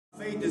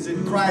faith is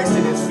in Christ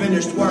and His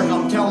finished work.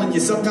 I'm telling you,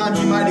 sometimes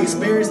you might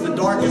experience the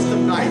darkest of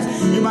nights.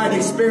 You might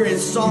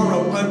experience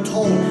sorrow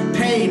untold,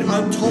 pain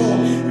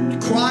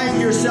untold, crying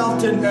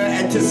yourself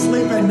to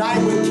sleep at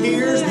night with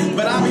tears.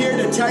 But I'm here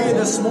to tell you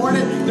this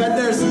morning that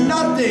there's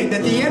nothing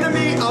that the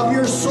enemy of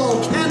your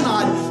soul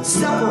cannot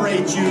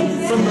separate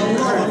you from the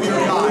love of your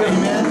God.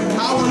 Amen.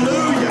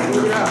 Hallelujah.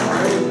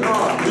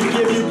 We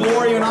give you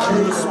glory and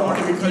honor this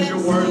morning because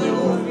you're worthy,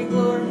 Lord.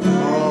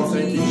 Oh,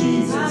 thank you,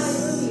 Jesus.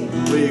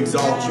 We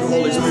exalt you.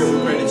 Holy Spirit, we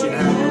pray that you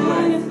have your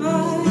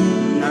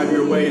way. Have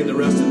your way in the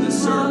rest of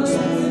this service.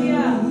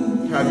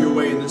 Have your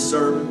way in this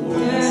sermon,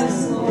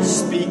 Lord.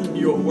 Speak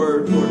your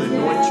word, Lord.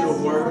 Anoint your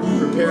word.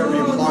 Prepare every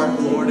heart,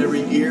 Lord,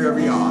 every ear,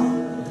 every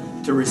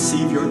eye to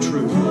receive your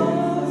truth,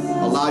 Lord.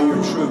 Allow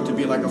your truth to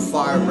be like a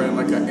firebrand,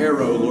 like an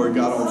arrow, Lord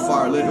God, on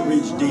fire. Let it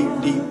reach deep,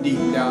 deep,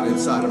 deep down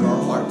inside of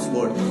our hearts,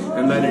 Lord.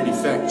 And let it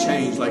effect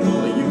change like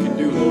only you can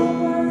do,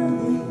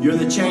 Lord. You're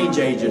the change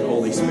agent,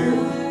 Holy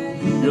Spirit.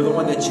 You're the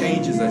one that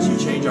changes us. You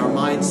change our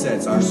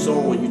mindsets, our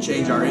soul. You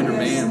change our inner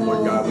man,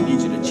 Lord God. We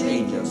need you to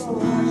change us,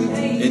 Lord.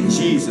 In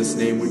Jesus'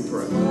 name we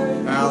pray.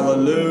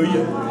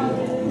 Hallelujah.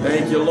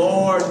 Thank you,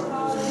 Lord.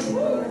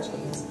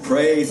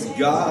 Praise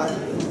God.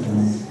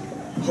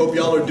 Hope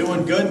y'all are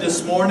doing good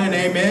this morning.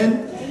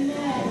 Amen.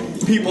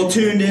 People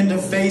tuned into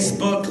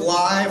Facebook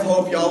Live.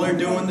 Hope y'all are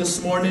doing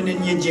this morning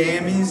in your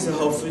jammies.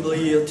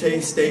 Hopefully you'll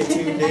stay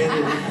tuned in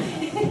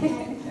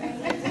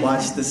and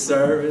watch the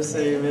service.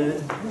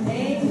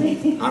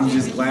 Amen. I'm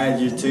just glad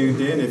you're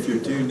tuned in, if you're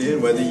tuned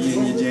in, whether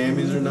you're in your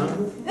jammies or not.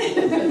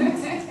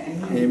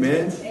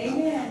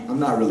 Amen. I'm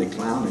not really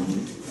clowning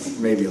you.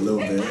 Maybe a little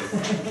bit.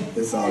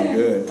 It's all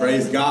good.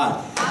 Praise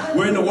God.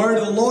 We're in the Word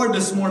of the Lord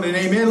this morning.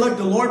 Amen. Look,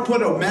 the Lord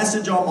put a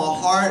message on my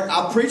heart.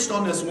 I preached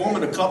on this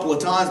woman a couple of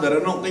times, but I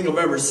don't think I've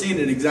ever seen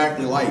it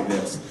exactly like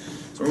this.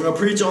 So we're going to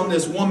preach on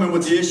this woman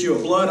with the issue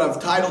of blood.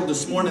 I've titled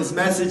this morning's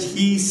message,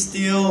 He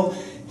Still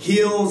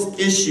Heals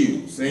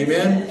Issues.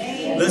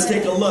 Amen. Let's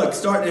take a look.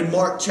 Starting in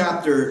Mark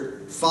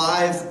chapter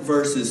 5,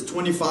 verses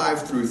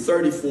 25 through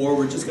 34.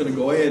 We're just going to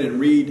go ahead and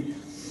read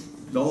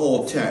the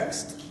whole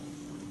text.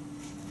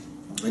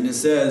 And it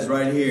says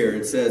right here,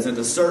 it says, "And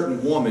a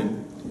certain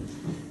woman,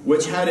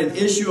 which had an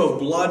issue of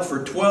blood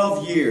for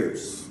 12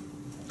 years,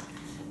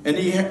 and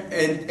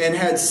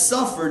had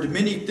suffered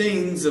many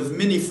things of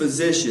many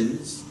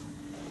physicians,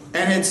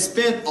 and had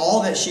spent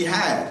all that she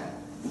had,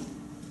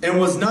 and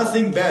was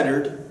nothing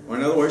bettered," or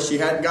in other words, she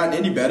hadn't gotten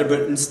any better,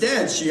 but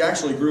instead she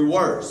actually grew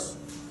worse.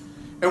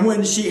 "And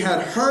when she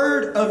had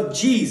heard of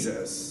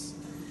Jesus,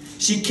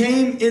 she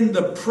came in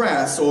the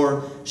press,"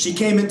 or she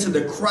came into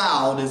the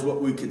crowd, is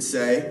what we could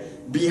say,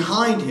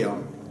 "behind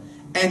him,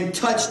 and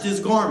touched his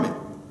garment.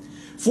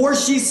 For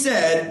she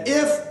said,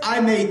 If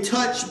I may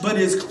touch but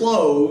his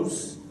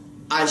clothes,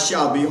 I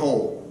shall be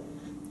whole.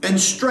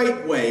 And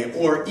straightway,"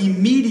 or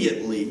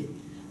immediately,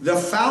 "the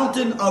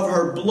fountain of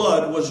her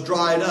blood was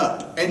dried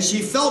up, and she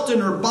felt in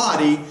her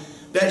body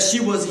that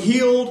she was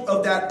healed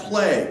of that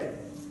plague.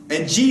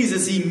 And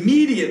Jesus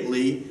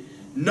immediately,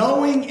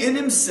 knowing in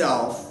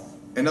himself,"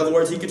 in other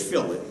words, he could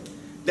feel it,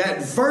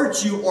 "that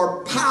virtue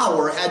or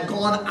power had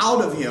gone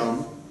out of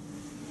him,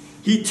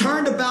 he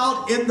turned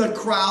about in the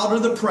crowd," or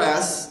the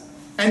press,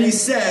 "and he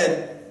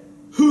said,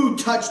 Who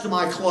touched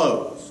my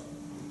clothes?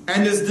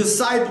 And his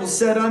disciples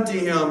said unto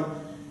him,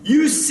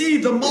 You see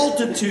the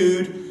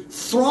multitude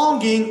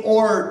thronging,"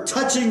 or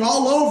touching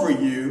all over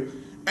you,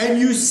 "and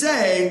you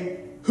say,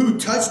 Who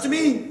touched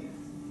me?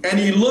 And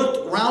he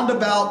looked round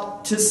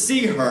about to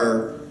see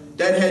her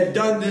that had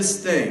done this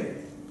thing.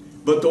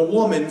 But the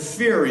woman,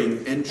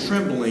 fearing and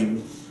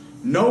trembling,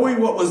 knowing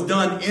what was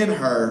done in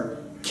her,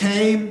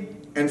 came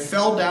and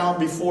fell down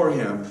before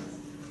him,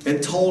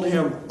 and told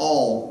him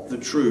all the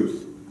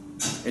truth.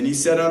 And he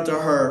said unto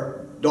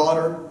her,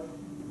 Daughter,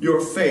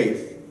 your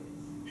faith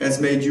has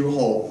made you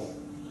whole.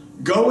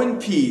 Go in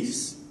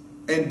peace,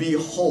 and be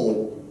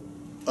whole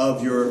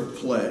of your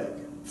plague."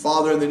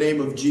 Father, in the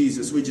name of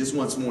Jesus, we just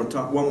one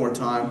more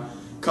time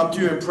come to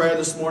you in prayer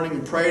this morning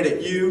and pray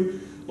that you,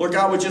 Lord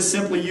God, would just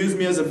simply use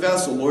me as a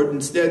vessel, Lord,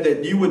 instead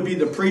that you would be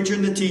the preacher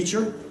and the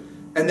teacher,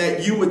 and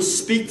that you would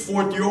speak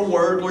forth your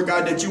word, Lord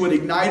God, that you would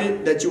ignite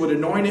it, that you would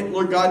anoint it,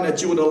 Lord God, and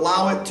that you would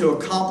allow it to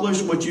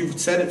accomplish what you've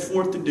set it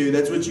forth to do.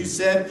 That's what you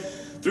said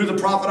through the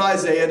prophet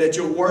Isaiah, that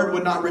your word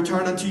would not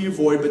return unto you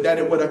void, but that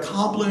it would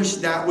accomplish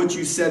that which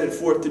you set it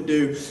forth to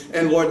do.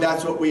 And Lord,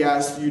 that's what we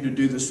ask you to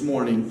do this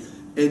morning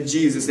in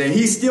Jesus' name.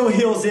 He still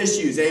heals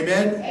issues.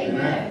 Amen?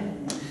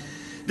 Amen.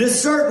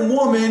 This certain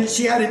woman,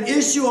 she had an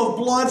issue of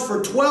blood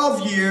for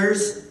 12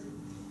 years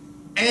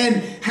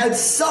and had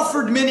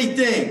suffered many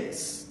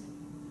things.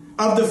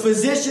 Of the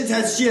physicians,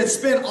 she had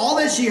spent all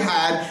that she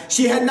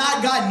had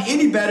not gotten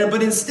any better,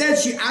 but instead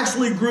she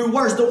actually grew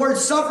worse. The word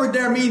 "suffered"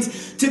 there means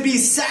to be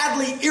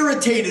sadly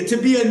irritated, to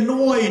be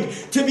annoyed,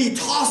 to be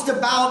tossed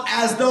about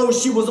as though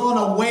she was on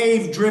a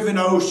wave-driven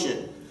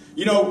ocean.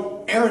 You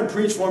know, Aaron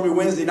preached for me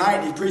Wednesday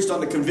night. He preached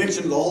on the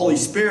conviction of the Holy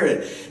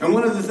Spirit. And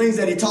one of the things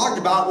that he talked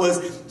about was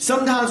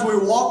sometimes we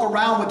walk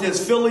around with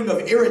this feeling of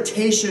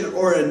irritation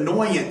or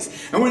annoyance,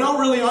 and we don't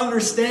really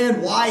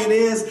understand why it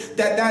is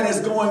that that is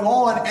going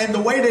on. And the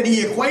way that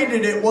he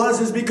equated it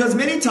is because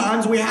many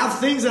times we have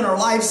things in our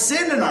life,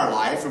 sin in our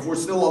life, if we're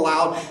still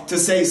allowed to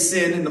say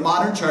sin in the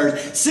modern church,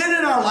 sin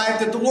in our life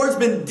that the Lord's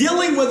been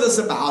dealing with us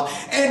about.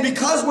 And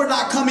because we're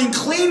not coming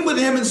clean with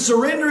him and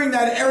surrendering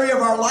that area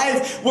of our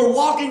life, we're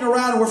walking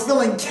around and we're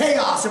feeling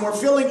chaos and we're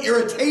feeling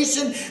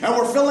irritation and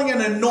we're feeling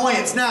an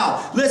annoyance.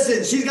 Now,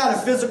 listen, she's got a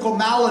physical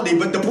malady,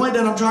 but the point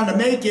that I'm trying to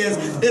make is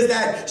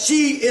that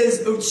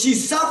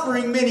she's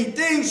suffering many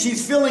things.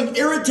 She's feeling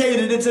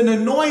irritated. It's an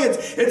annoyance.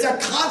 It's a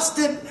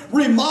constant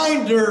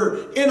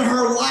reminder in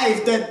her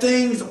life that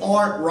things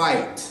aren't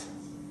right.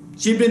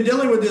 She'd been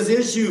dealing with this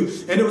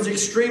issue, and it was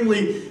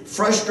extremely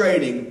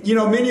frustrating. You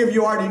know, many of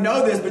you already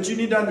know this, but you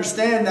need to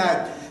understand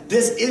that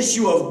this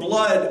issue of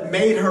blood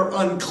made her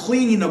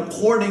unclean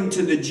according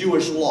to the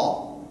Jewish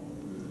law.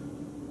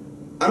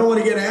 I don't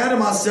want to get ahead of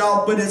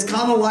myself, but it's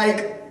kind of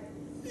like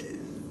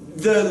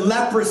the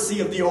leprosy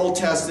of the Old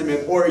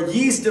Testament or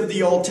yeast of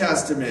the Old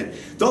Testament.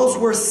 Those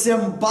were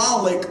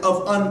symbolic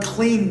of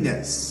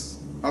uncleanness.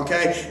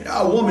 Okay?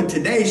 A woman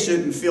today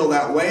shouldn't feel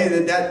that way.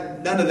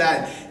 None of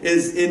that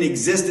is in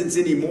existence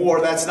anymore.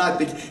 That's not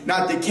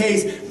the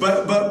case.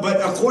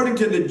 But according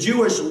to the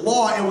Jewish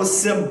law, it was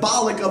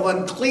symbolic of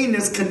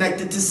uncleanness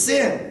connected to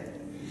sin.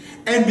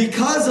 And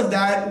because of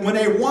that, when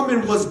a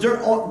woman was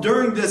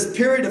during this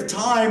period of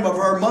time of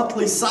her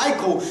monthly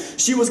cycle,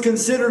 she was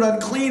considered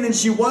unclean and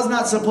she was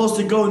not supposed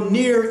to go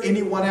near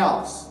anyone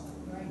else.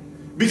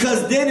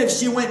 Because then if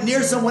she went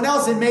near someone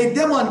else, it made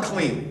them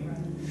unclean.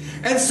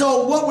 And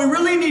so what we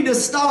really need to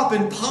stop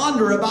and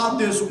ponder about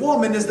this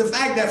woman is the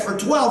fact that for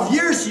 12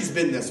 years she's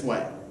been this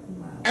way.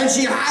 And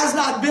she has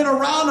not been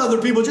around other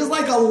people, just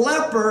like a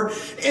leper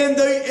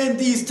in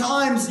these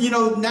times. You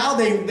know, now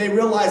they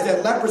realize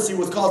that leprosy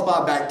was caused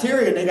by a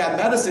bacteria, and they got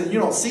medicine. You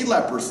don't see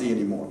leprosy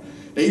anymore.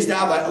 They used to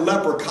have a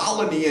leper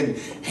colony in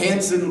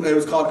Hanson.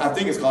 I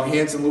think it's called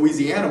Hanson,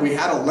 Louisiana. We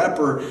had a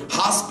leper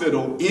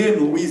hospital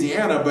in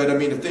Louisiana, but I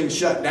mean, the thing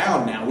shut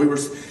down now.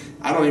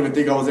 I don't even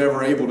think I was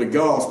ever able to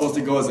go. I was supposed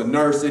to go as a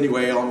nurse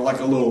anyway on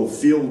like a little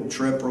field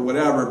trip or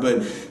whatever,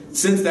 but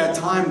since that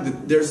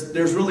time,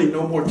 there's really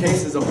no more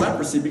cases of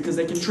leprosy because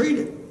they can treat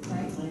it.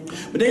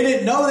 But they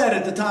didn't know that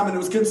at the time, and it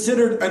was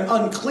considered an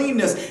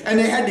uncleanness, and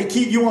they had to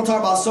keep, you want to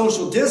talk about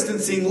social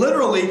distancing,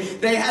 literally,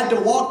 they had to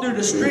walk through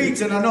the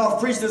streets, and I know I've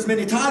preached this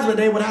many times, but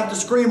they would have to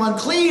scream,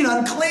 unclean,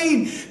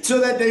 unclean, so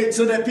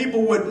that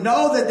people would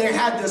know that they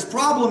had this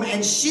problem,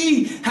 and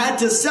she had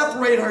to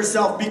separate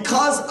herself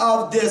because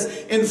of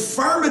this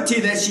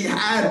infirmity that she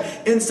had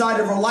inside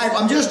of her life.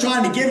 I'm just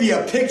trying to give you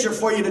a picture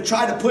for you to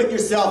try to put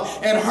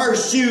yourself in her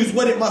shoes,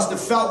 what it must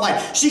have felt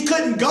like. She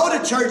couldn't go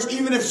to church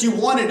even if she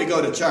wanted to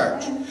go to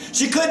church.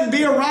 She couldn't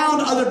be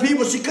around other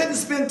people. She couldn't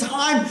spend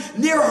time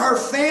near her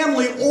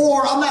family,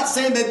 or I'm not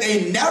saying that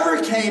they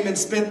never came and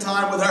spent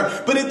time with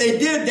her, but if they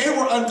did, they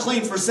were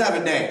unclean for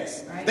 7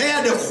 days. They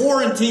had to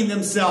quarantine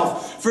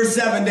themselves for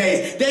 7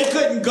 days. They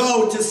couldn't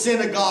go to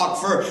synagogue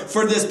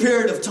for this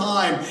period of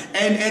time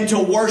and to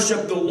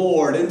worship the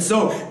Lord. And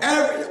so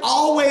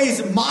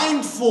always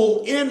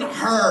mindful in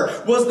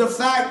her was the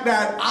fact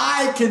that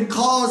I can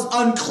cause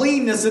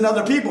uncleanness in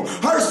other people.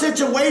 Her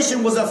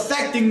situation was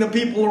affecting the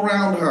people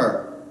around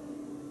her.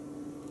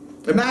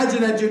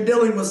 Imagine that you're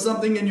dealing with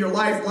something in your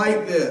life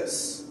like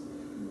this.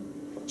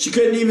 She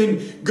couldn't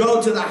even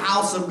go to the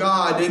house of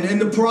God. And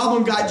the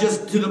problem got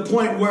just to the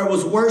point where it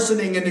was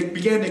worsening and it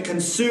began to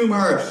consume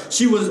her.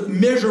 She was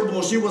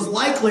miserable. She was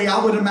likely,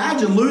 I would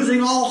imagine,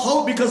 losing all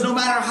hope because no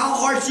matter how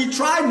hard she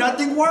tried,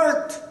 nothing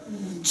worked.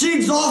 She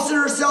exhausted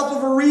herself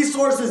of her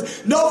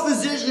resources. No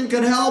physician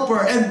could help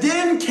her. And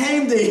then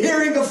came the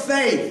hearing of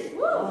faith.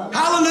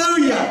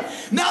 Hallelujah.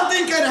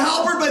 Nothing could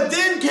help her, but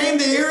then came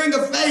the hearing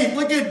of faith.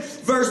 Look at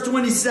verse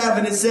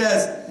 27. It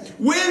says,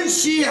 when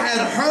she had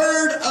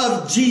heard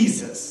of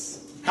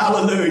Jesus.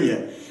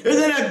 Hallelujah.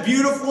 Isn't that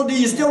beautiful? Do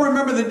you still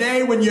remember the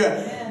day when you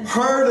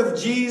heard of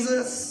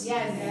Jesus?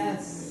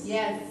 Yes.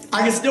 Yes.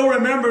 I can still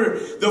remember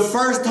the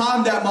first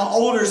time that my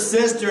older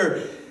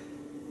sister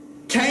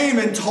came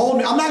and told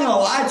me. I'm not going to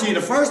lie to you.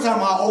 The first time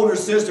my older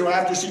sister,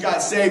 after she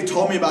got saved,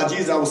 told me about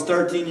Jesus, I was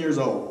 13 years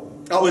old.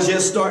 I was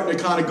just starting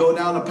to kind of go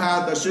down the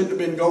path I shouldn't have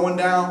been going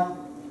down.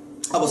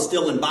 I was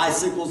stealing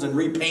bicycles and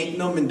repainting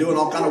them and doing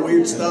all kind of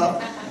weird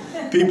stuff.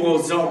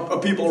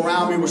 People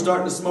around me were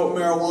starting to smoke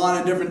marijuana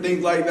and different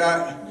things like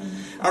that.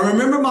 I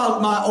remember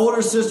my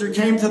older sister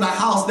came to the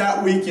house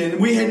that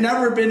weekend. We had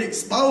never been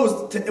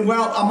exposed to,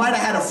 well, I might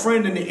have had a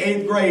friend in the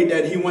 8th grade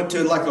that he went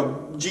to like a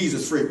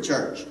Jesus freak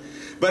church.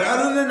 But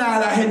other than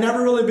that, I had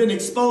never really been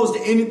exposed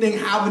to anything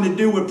having to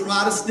do with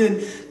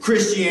Protestant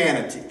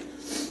Christianity.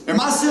 And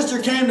my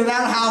sister came to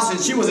that house and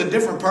she was a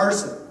different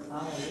person.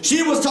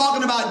 She was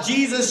talking about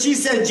Jesus. She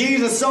said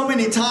Jesus so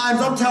many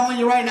times. I'm telling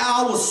you right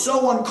now, I was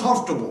so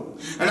uncomfortable.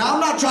 And I'm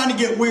not trying to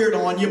get weird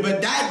on you,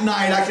 but that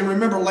night I can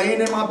remember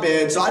laying in my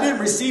bed. So I didn't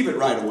receive it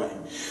right away.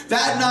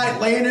 That night,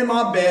 laying in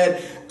my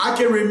bed, I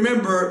can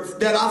remember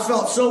that I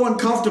felt so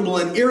uncomfortable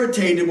and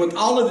irritated with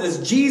all of this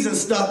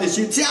Jesus stuff that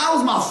see, I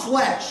was my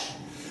flesh.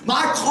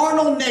 My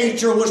carnal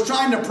nature was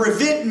trying to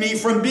prevent me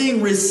from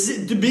being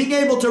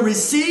able to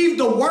receive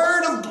the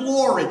word of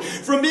glory,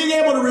 from being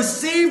able to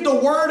receive the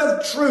word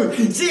of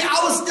truth. See, I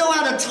was still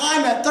at a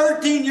time at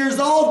 13 years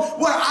old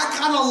where I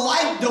kind of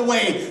liked the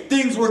way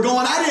things were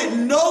going. I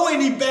didn't know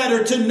any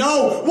better to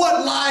know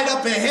what lied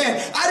up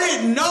ahead. I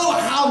didn't know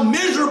how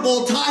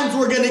miserable times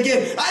were going to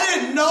get. I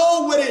didn't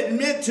know what it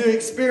meant to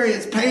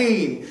experience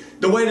pain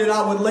the way that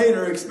I would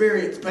later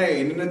experience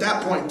pain. And at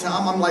that point in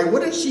time, I'm like,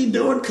 what is she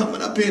doing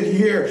coming up in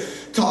here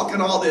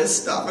talking all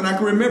this stuff? And I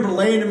can remember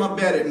laying in my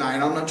bed at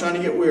night. I'm not trying to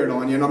get weird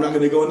on you, and I'm not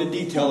going to go into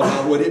detail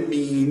about what it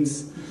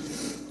means.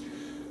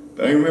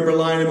 But I remember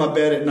lying in my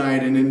bed at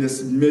night, and in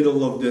this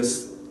middle of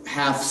this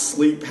half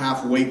sleep,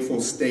 half wakeful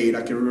state,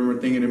 I can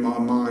remember thinking in my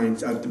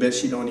mind, I bet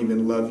she don't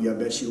even love you. I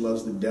bet she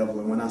loves the devil.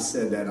 And when I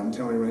said that, I'm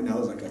telling you right now, it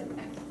was like a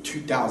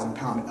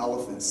 2,000-pound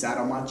elephant sat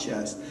on my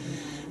chest.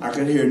 I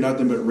could hear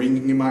nothing but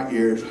ringing in my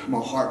ears. My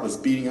heart was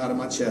beating out of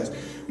my chest.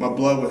 My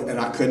blood was, and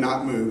I could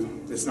not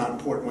move. It's not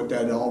important what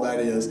that all that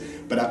is,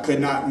 but I could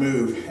not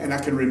move. And I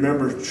can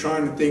remember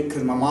trying to think,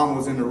 because my mom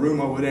was in the room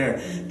over there,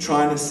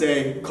 trying to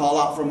say, call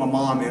out for my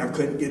mom, and I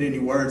couldn't get any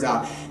words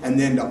out. And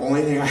then the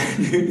only thing I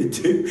knew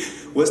to do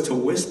was to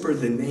whisper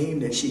the name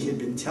that she had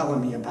been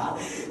telling me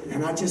about.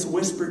 And I just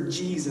whispered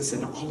Jesus,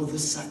 and all of a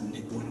sudden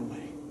it went away.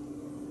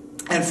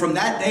 And from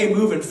that day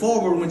moving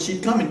forward, when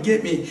she'd come and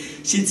get me,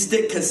 she'd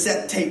stick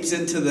cassette tapes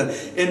into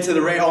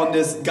the rail on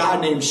this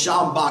guy named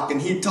Schambach, and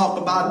he'd talk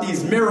about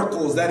these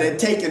miracles that had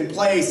taken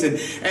place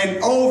and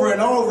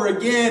over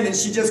again. And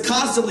she just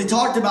constantly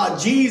talked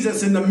about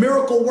Jesus and the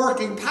miracle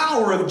working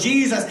power of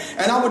Jesus.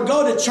 And I would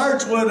go to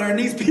church with her, and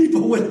these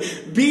people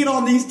would beat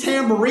on these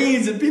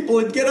tambourines, and people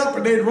would get up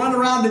and they'd run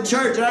around the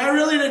church. And I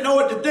really didn't know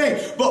what to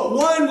think. But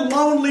one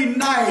lonely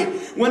night,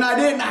 when I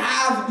didn't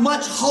have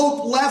much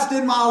hope left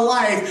in my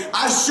life,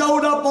 I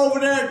showed up over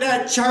there at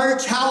that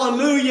church,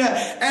 hallelujah,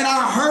 and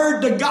I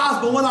heard the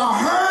gospel. When I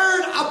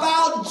heard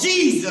about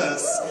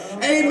Jesus,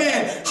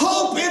 amen,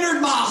 hope entered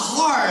my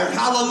heart,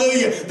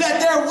 hallelujah, that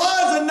there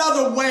was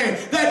another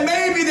way, that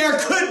maybe there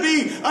could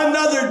be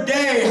another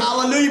day,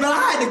 hallelujah, but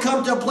I had to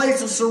come to a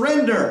place of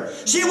surrender.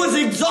 She was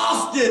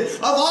exhausted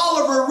of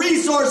all of her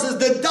resources.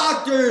 The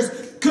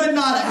doctors could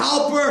not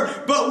help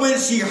her, but when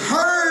she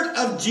heard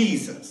of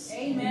Jesus,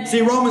 amen.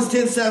 See, Romans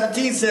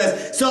 10:17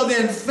 says, so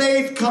then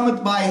faith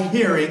cometh by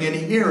hearing, and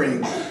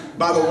hearing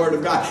by the word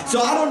of God. So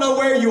I don't know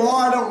where you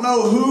are. I don't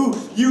know who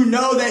you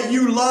know that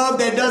you love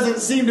that doesn't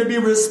seem to be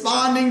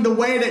responding the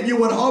way that you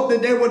would hope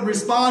that they would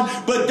respond.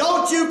 But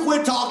don't you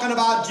quit talking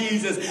about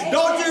Jesus.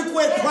 Don't you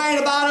quit praying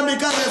about him,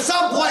 because at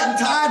some point in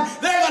time,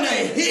 they're going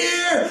to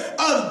hear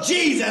of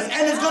Jesus,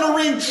 and it's going to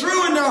ring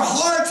true in their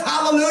hearts.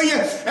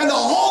 Hallelujah. And the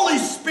Holy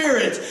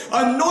Spirit,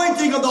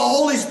 anointing of the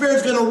Holy Spirit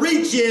is going to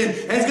reach in,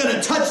 and it's going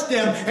to touch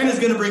them, and it's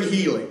going to bring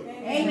healing.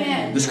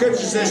 Amen. The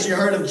scripture says she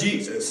heard of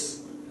Jesus.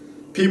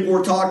 People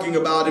were talking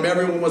about him.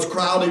 Everyone was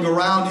crowding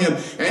around him.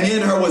 And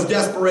in her was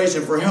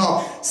desperation for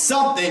help.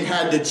 Something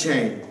had to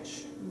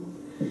change.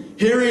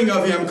 Hearing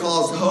of him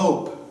caused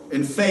hope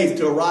and faith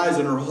to arise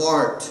in her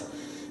heart.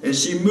 And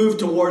she moved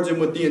towards him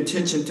with the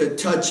intention to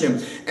touch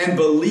him, and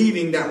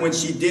believing that when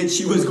she did,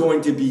 she was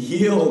going to be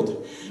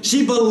healed.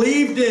 She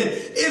believed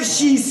it. If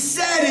she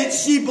said it,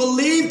 she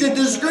believed it.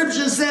 The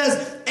scripture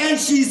says, and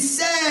she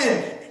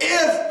said,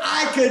 if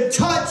I could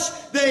touch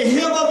the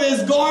hem of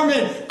his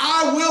garment,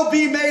 I will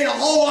be made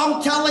whole.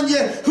 I'm telling you,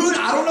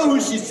 I don't know who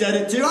she said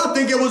it to. I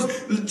think it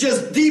was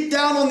just deep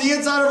down on the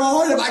inside of her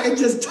heart. If I could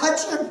just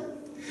touch him,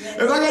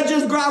 if I could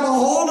just grab a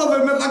hold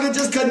of him, if I could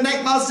just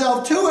connect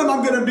myself to him,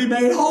 I'm going to be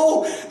made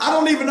whole. I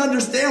don't even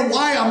understand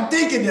why I'm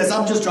thinking this.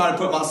 I'm just trying to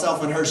put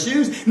myself in her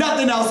shoes.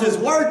 Nothing else has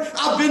worked.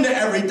 I've been to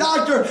every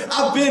doctor.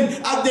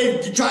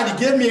 They've tried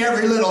to give me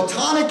every little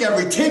tonic,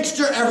 every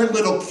tincture, every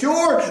little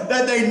cure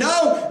that they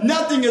know.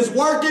 Nothing is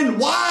working.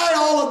 Why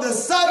all of a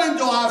sudden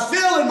do I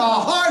feel in my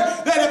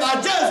heart that if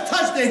I just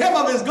touch the hem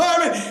of his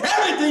garment,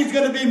 everything's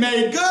going to be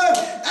made good.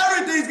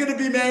 Everything's going to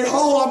be made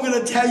whole. I'm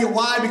going to tell you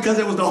why. Because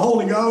it was the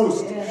Holy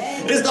Ghost.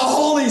 It's the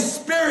Holy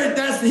Spirit.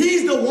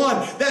 He's the one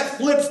that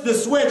flips the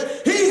switch.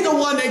 He's the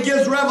one that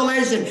gives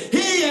revelation.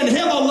 He and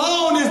him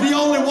alone is the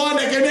only one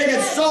that can make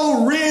it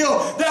so real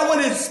that when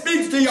it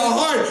speaks to your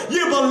heart,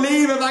 you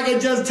believe if I can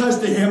just touch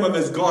the hem of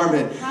his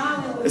garment,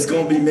 it's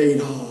going to be made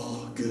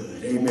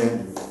good.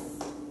 Amen.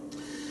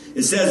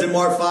 It says in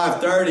Mark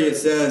 5:30, it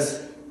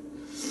says,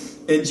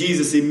 and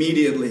Jesus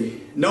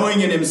immediately,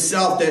 knowing in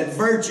himself that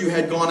virtue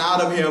had gone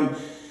out of him,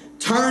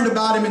 turned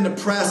about him in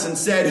the press and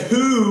said,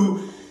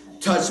 who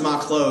touched my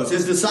clothes?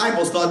 His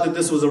disciples thought that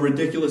this was a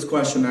ridiculous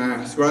question to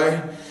ask,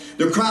 right?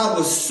 The crowd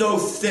was so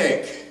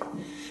thick,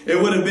 it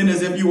would have been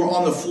as if you were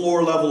on the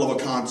floor level of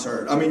a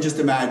concert. I mean, just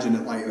imagine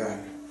it like that.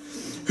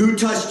 Who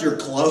touched your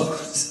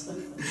clothes?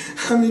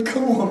 I mean,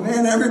 come on,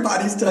 man.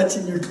 Everybody's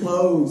touching your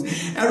clothes.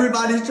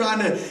 Everybody's trying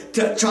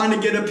to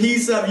get a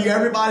piece of you.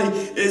 Everybody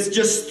is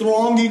just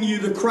thronging you.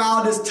 The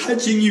crowd is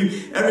touching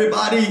you.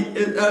 Everybody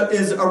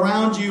is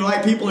around you.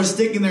 Like people are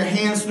sticking their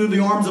hands through the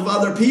arms of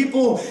other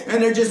people,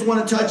 and they just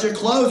want to touch your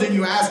clothes. And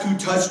you ask who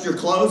touched your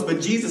clothes,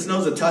 but Jesus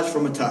knows a touch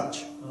from a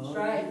touch. That's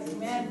right.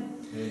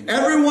 Amen.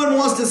 Everyone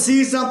wants to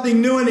see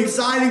something new and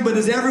exciting, but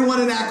is everyone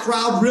in that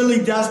crowd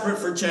really desperate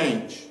for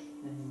change?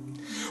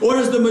 Or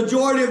is the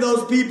majority of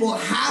those people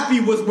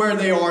happy with where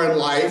they are in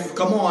life?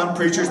 Come on,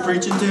 preacher's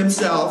preaching to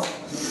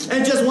himself.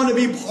 And just want to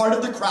be part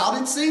of the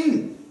crowded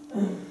scene.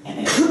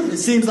 It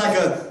seems like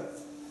a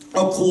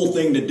cool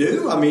thing to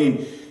do. I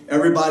mean,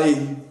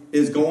 everybody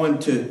is going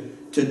to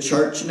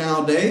church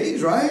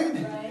nowadays,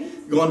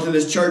 right? Going to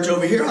this church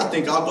over here. I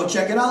think I'll go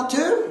check it out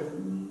too.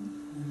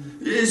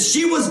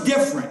 She was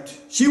different.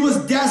 She was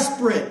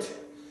desperate.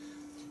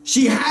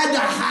 She had to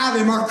have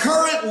him. Her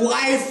current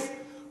life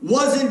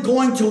wasn't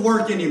going to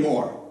work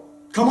anymore.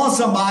 Come on,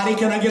 somebody.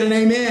 Can I get an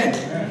amen?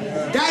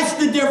 That's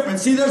the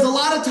difference. See, there's a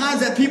lot of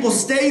times that people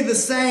stay the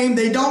same.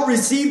 They don't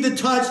receive the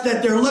touch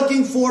that they're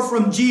looking for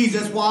from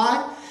Jesus.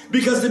 Why?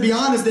 Because to be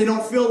honest, they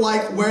don't feel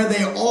like where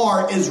they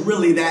are is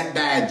really that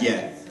bad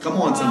yet.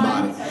 Come on,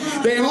 somebody.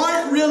 They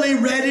aren't really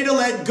ready to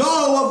let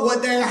go of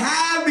what they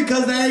have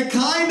because they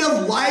kind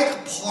of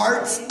like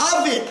parts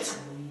of it.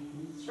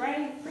 That's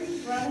right.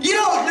 You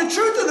know, the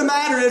truth of the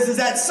matter is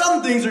that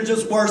some things are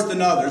just worse than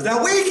others.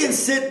 Now, we can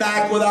sit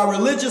back with our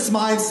religious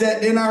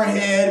mindset in our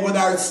head, with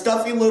our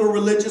stuffy little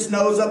religious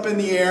nose up in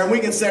the air, and we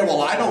can say,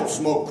 well, I don't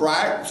smoke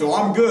crack, so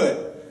I'm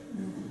good.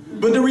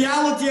 But the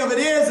reality of it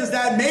is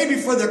that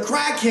maybe for the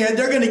crackhead,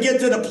 they're going to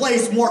get to the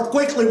place more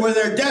quickly where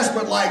they're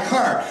desperate like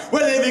her,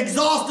 where they've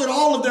exhausted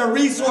all of their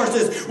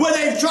resources, where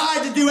they've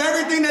tried to do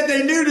everything that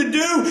they knew to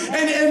do,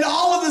 and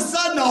all of a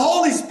sudden the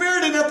Holy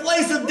Spirit in their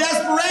place of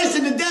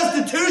desperation and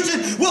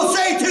destitution will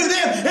say to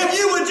them, if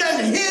you would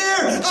just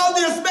hear of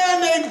this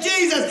man named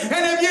Jesus,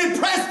 and if you'd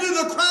press through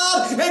the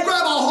crowd and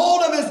grab a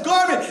hold of his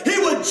garment, he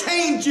would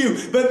change you.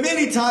 But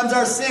many times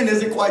our sin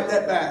isn't quite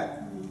that bad.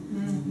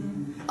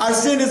 Our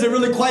sin isn't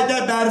really quite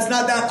that bad. It's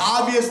not that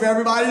obvious for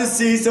everybody to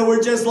see. So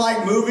we're just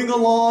like moving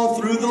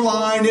along through the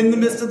line in the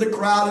midst of the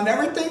crowd. And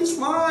everything's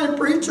fine.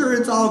 Preacher,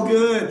 it's all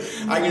good.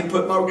 I can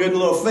put my good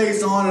little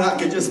face on and I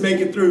can just make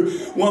it through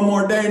one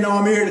more day. No,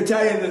 I'm here to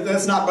tell you that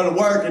that's not going to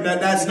work and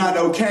that's not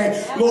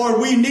okay.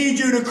 Lord, we need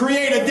you to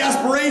create a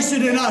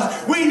desperation in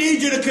us. We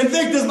need you to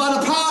convict us by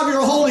the power of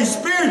your Holy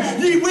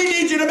Spirit. We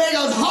need you to make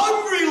us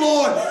hungry,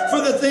 Lord,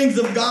 for the things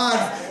of God,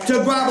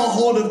 to grab a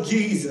hold of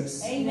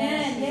Jesus.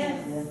 Amen.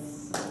 Yes.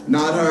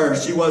 Not her.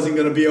 She wasn't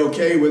going to be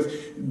okay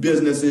with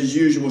business as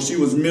usual. She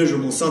was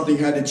miserable. Something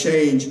had to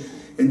change.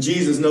 And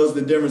Jesus knows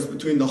the difference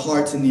between the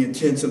hearts and the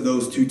intents of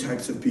those two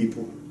types of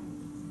people.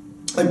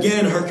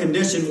 Again, her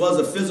condition was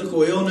a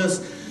physical illness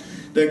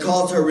that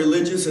caused her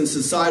religious and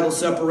societal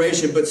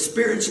separation. But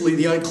spiritually,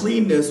 the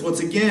uncleanness, once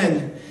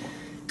again,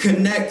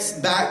 connects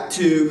back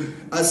to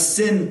a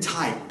sin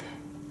type.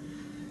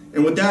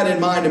 And with that in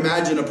mind,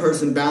 imagine a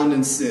person bound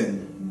in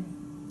sin.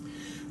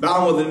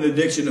 Bound with an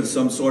addiction of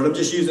some sort. I'm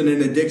just using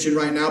an addiction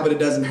right now, but it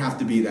doesn't have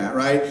to be that,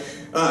 right?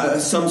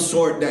 Some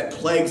sort that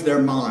plagues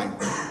their mind,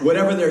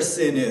 whatever their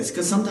sin is.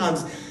 Because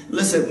sometimes,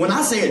 listen, when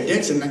I say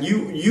addiction,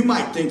 you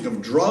might think of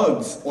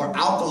drugs or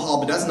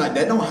alcohol, but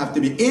that don't have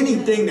to be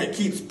anything that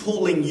keeps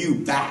pulling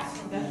you back.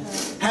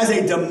 Has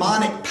a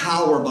demonic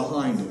power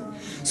behind it.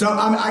 So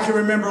I can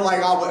remember, like,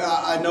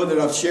 I know that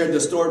I've shared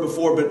this story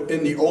before, but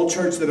in the old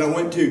church that I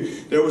went to,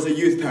 there was a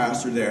youth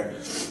pastor there.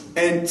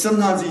 And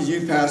sometimes these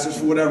youth pastors,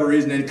 for whatever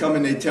reason, they'd come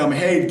and they'd tell me,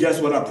 hey,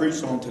 guess what I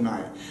preached on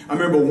tonight? I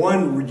remember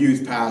one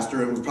youth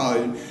pastor,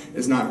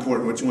 it's not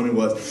important which one it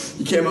was.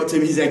 He came up to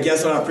me, he said,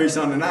 guess what I preached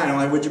on tonight? I'm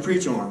like, what'd you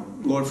preach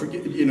on? Lord,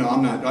 forgive,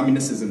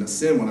 this isn't a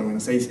sin, what I'm going to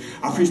say.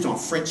 I preached on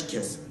French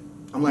kissing.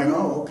 I'm like,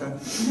 oh, okay.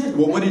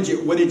 Well,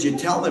 what did you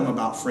tell them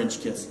about French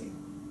kissing?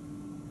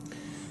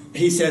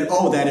 He said,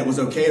 oh, that it was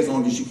okay as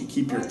long as you could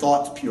keep your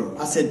thoughts pure.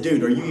 I said,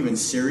 dude, are you even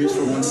serious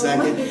for 1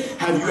 second?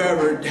 Have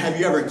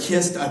you ever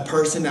kissed a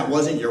person that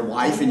wasn't your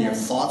wife and your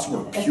thoughts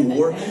were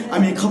pure? I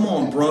mean, come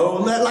on, bro.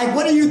 Like,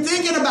 what are you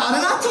thinking about?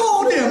 And I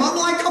told him, I'm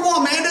like, come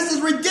on, man, this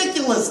is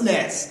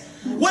ridiculousness.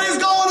 What is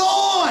going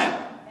on?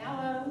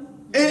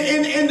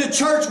 In the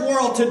church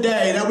world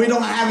today, that we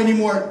don't have any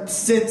more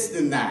sense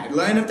than that.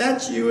 And if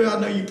that's you, I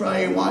know you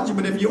probably ain't watching,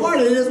 but if you are,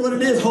 it is what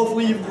it is.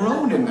 Hopefully you've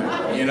grown in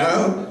that, you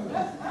know?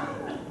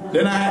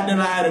 Then I had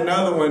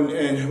another one,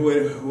 and he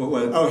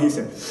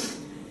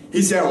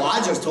said, well, I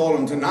just told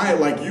him tonight,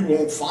 like, you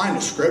won't find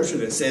a scripture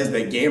that says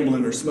that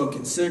gambling or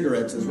smoking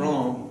cigarettes is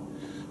wrong.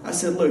 I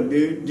said, look,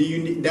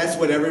 dude, that's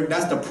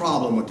the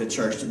problem with the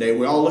church today.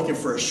 We're all looking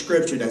for a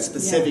scripture that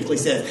specifically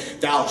says,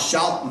 thou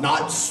shalt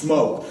not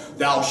smoke,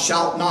 thou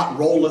shalt not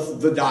rolleth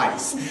the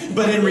dice.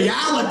 But in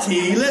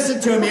reality, listen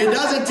to me, it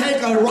doesn't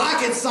take a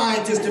rocket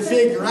scientist to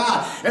figure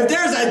out. If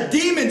there's a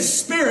demon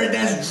spirit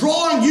that's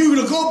drawing you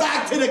to go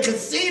back to the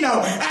casino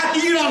after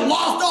you done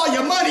lost all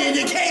your money and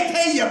you can't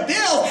pay your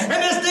bills,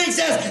 and this thing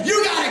says,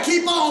 you got to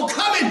keep on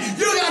coming,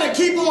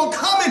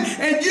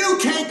 and you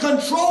can't control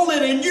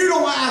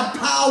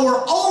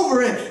power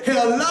over it.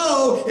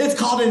 Hello, it's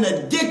called an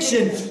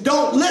addiction.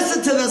 Don't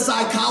listen to the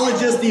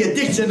psychologist, the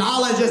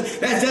addictionologist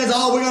that says,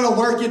 oh, we're going to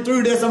work you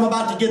through this. I'm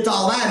about to get to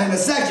all that in a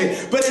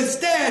second. But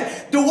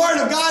instead, the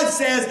Word of God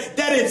says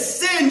that it's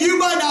sin. You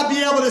might not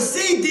be able to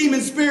see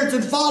demon spirits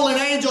and fallen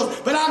angels,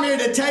 but I'm here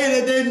to tell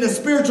you that in the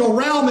spiritual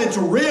realm it's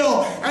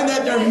real, and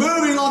that they're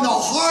moving on the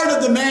heart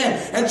of the man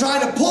and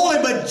trying to pull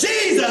him. But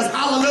Jesus,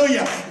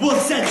 hallelujah, will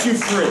set you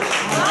free.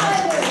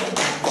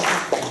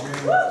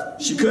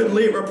 She couldn't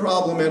leave her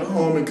problem at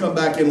home and come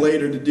back in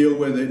later to deal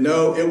with it.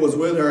 No, it was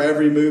with her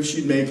every move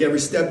she'd make, every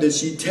step that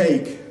she'd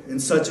take, and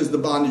such is the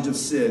bondage of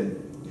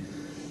sin.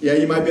 Yeah,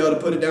 you might be able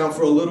to put it down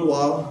for a little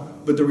while,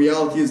 but the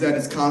reality is that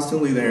it's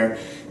constantly there.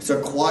 It's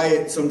a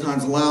quiet,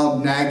 sometimes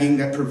loud nagging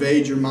that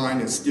pervades your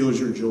mind and steals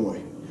your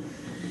joy.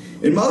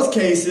 In most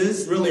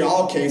cases, really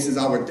all cases,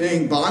 I would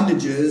think,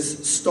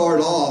 bondages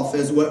start off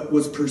as what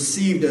was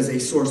perceived as a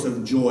source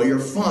of joy or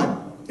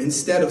fun,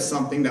 instead of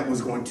something that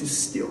was going to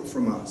steal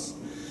from us.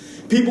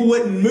 People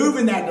wouldn't move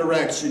in that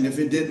direction if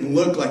it didn't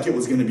look like it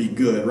was going to be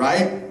good,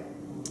 right?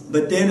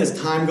 But then as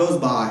time goes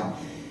by,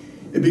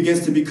 it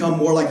begins to become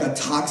more like a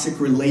toxic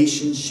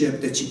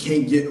relationship that you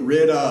can't get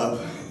rid of.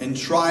 And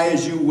try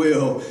as you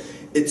will,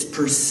 its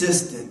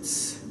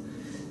persistence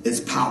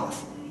is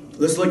powerful.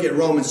 Let's look at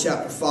Romans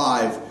chapter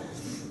 5,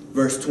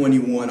 verse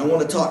 21. I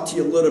want to talk to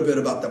you a little bit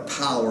about the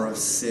power of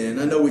sin.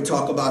 I know we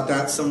talk about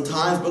that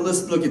sometimes, but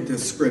let's look at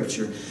this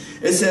scripture.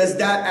 It says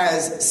that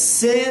as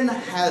sin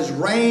has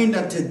reigned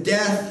unto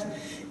death,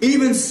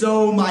 even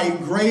so my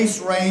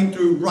grace reigned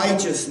through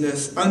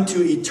righteousness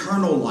unto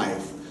eternal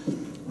life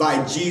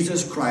by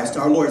Jesus Christ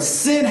our Lord.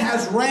 Sin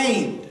has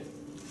reigned.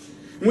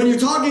 When you're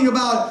talking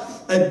about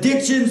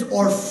addictions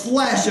or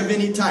flesh of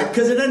any type,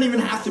 because it doesn't even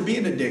have to be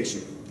an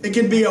addiction. It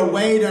can be a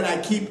way that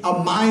I keep a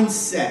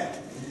mindset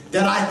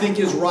that I think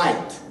is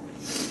right.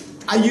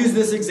 I use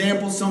this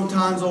example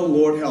sometimes. Oh,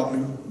 Lord, help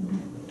me.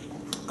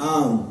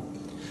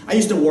 I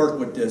used to work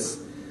with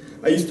this.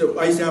 I used to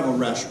have a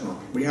restaurant.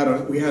 We had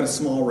a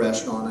small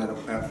restaurant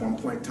at one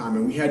point in time,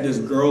 and we had this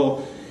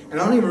girl, and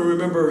I don't even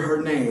remember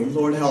her name.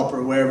 Lord help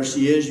her, wherever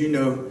she is. You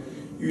know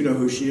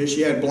who she is.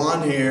 She had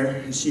blonde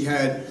hair, and she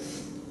had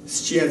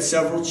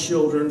several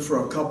children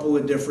for a couple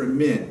of different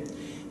men,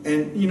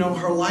 and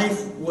her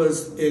life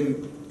was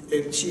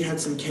she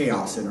had some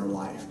chaos in her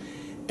life.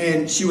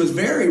 And she was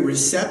very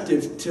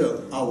receptive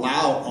to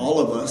allow all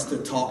of us to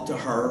talk to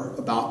her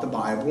about the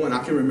Bible. And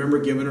I can remember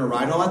giving her a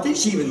ride home. I think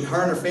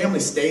her and her family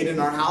stayed in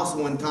our house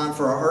one time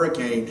for a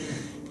hurricane.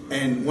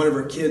 And one of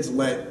her kids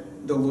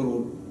let the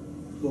little,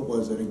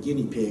 a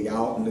guinea pig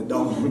out. And the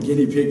dog and the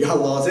guinea pig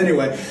got lost.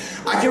 Anyway,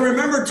 I can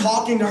remember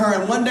talking to her.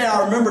 And one day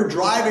I remember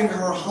driving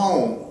her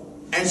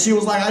home. And she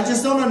was like, I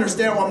just don't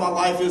understand why my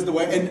life is the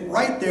way. And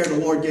right there the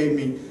Lord gave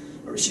me,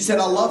 she said,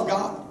 I love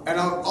God. And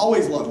I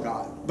always love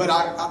God. But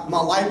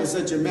my life is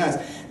such a mess.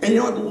 And you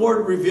know what the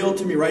Lord revealed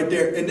to me right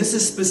there? And this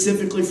is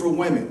specifically for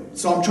women.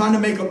 So I'm trying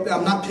to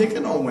I'm not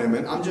picking on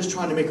women. I'm just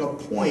trying to make a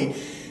point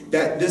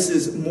that this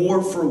is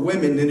more for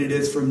women than it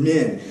is for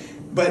men.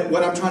 But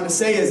what I'm trying to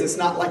say is it's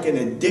not like an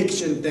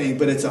addiction thing,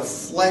 but it's a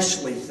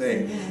fleshly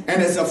thing.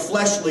 And it's a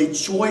fleshly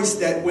choice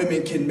that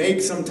women can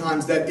make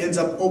sometimes that ends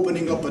up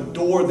opening up a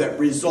door that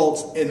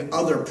results in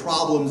other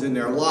problems in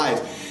their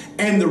lives.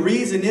 And the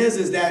reason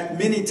is that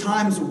many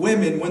times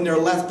women, when they're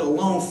left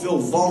alone, feel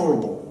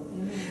vulnerable.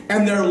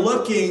 And they're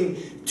looking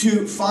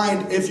to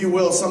find, if you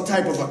will, some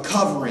type of a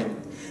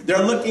covering.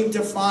 They're looking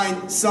to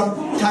find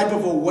some type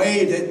of a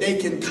way that they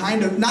can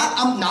kind of, not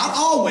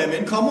all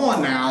women, come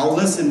on now.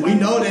 Listen, we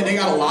know that they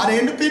got a lot of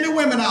independent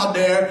women out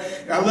there.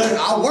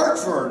 I work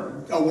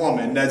for a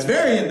woman that's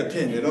very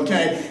independent,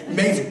 okay?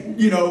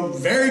 Makes,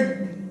 very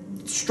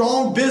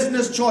strong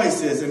business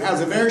choices and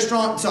has a very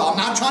strong, so I'm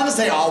not trying to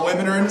say all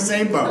women are in the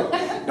same boat.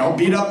 Don't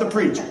beat up the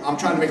preacher. I'm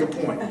trying to make a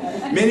point.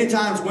 Many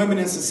times women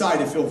in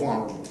society feel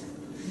vulnerable.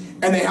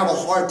 And they have a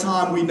hard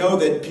time. We know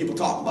that people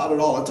talk about it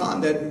all the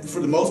time, that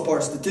for the most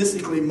part,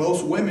 statistically,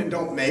 most women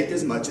don't make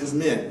as much as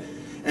men.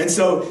 And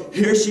so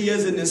here she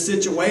is in this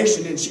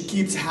situation, and she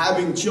keeps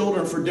having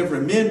children for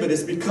different men, but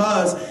it's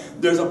because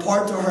there's a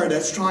part to her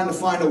that's trying to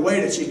find a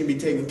way that she can be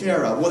taken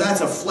care of. Well,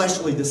 that's a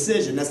fleshly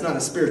decision. That's not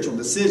a spiritual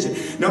decision.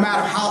 No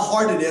matter how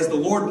hard it is, the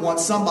Lord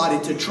wants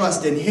somebody to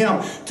trust in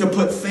Him, to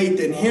put faith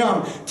in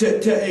Him,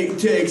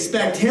 to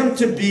expect Him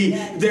to be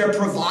their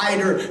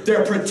provider,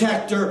 their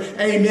protector.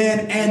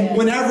 Amen. And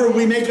whenever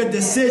we make a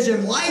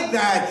decision like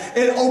that,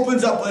 it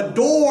opens up a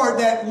door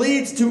that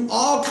leads to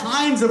all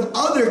kinds of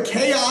other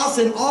chaos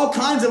and all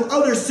kinds of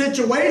other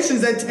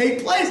situations that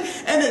take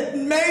place. And it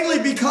mainly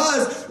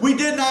because we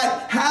did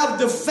not have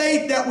the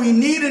faith that we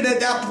needed at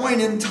that point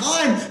in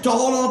time to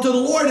hold on to the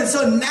Lord. And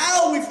so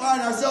now we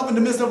find ourselves in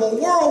the midst of a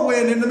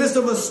whirlwind, in the midst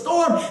of a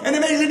storm, and it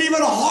makes it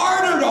even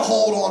harder to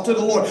hold on to the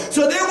Lord.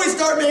 So then we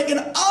start making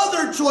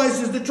other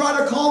choices to try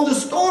to calm the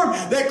storm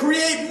that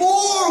create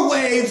more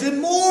waves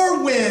and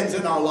more winds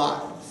in our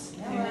lives.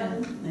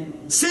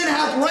 Amen. Sin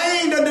hath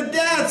reigned unto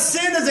death.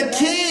 Sin is a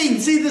king.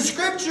 See, the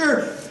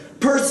scripture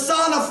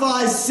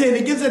personifies sin.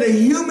 It gives it a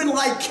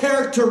human-like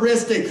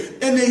characteristic.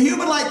 And the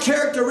human-like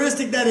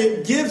characteristic that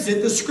it gives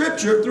it, the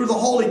scripture through the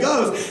Holy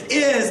Ghost,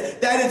 is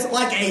that it's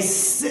like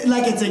it's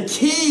a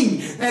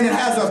king, and it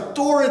has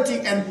authority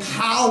and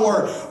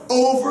power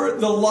over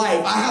the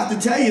life. I have to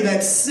tell you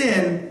that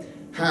sin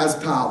has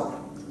power.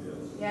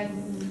 Yes.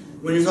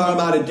 When you're talking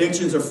about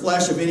addictions or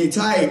flesh of any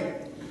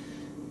type,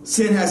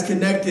 sin has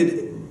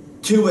connected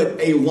to it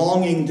a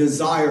longing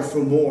desire for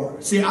more.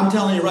 See, I'm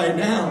telling you right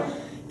now,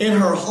 in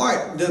her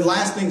heart, the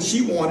last thing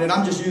she wanted,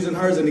 I'm just using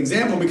her as an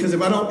example, because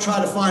if I don't try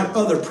to find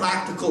other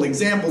practical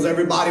examples,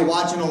 everybody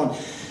watching on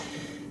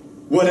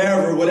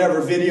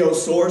whatever video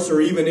source or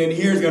even in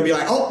here is going to be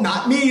like, oh,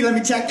 not me. Let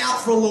me check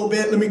out for a little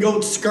bit. Let me go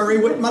scurry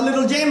with my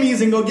little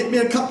jammies and go get me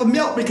a cup of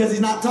milk because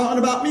he's not talking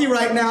about me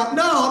right now.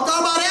 No, I'm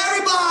talking about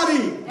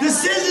everybody.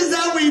 Decisions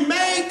that we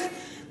make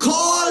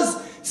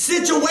cause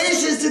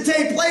situations to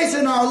take place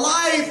in our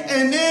life,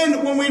 and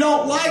then when we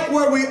don't like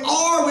where we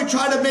are, we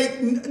try to make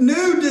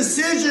new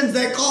decisions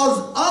that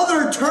cause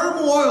other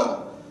turmoil.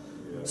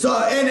 So,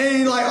 and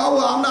you're like, oh,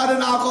 well, I'm not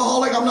an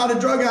alcoholic, I'm not a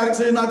drug addict,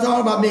 so he's not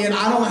talking about me, and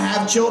I don't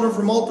have children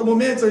for multiple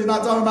men, so he's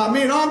not talking about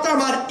me. No, I'm talking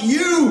about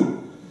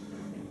you.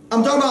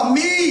 I'm talking about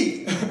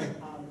me.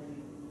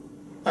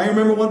 I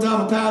remember one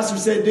time a pastor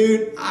said,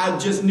 dude, I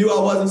just knew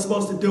I wasn't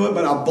supposed to do it,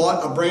 but I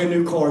bought a brand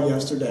new car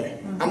yesterday.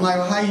 I'm like,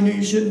 well, how you knew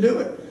you shouldn't do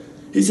it?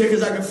 He said,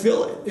 because I could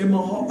feel it in my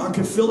heart. I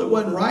could feel it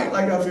wasn't right.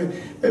 Like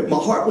my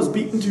heart was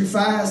beating too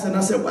fast. And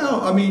I said,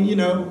 well, I mean, you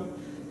know,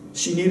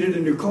 she needed a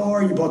new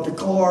car. You bought the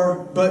car.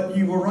 But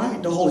you were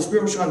right. The Holy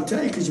Spirit was trying to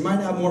tell you, because you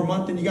might have more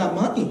month than you got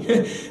money.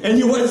 And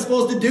you wasn't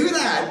supposed to do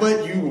that.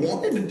 But you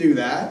wanted to do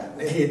that.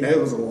 And that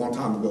was a long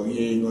time ago. You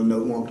ain't going to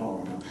know what I'm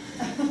talking about.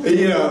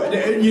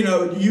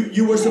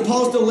 You were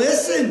supposed to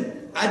listen.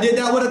 I did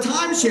that with a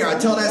timeshare. I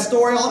tell that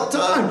story all the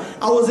time.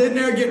 I was in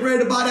there getting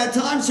ready to buy that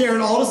timeshare,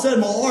 and all of a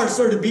sudden my heart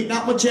started beating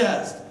out my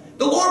chest.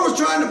 The Lord was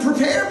trying to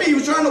prepare me. He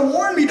was trying to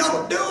warn me,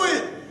 don't do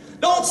it.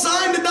 Don't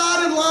sign the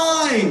dotted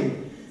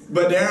line.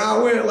 But there I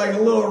went like a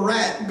little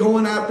rat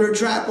going after a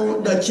trap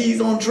on the cheese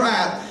on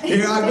trap.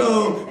 Here I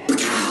go.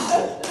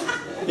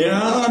 You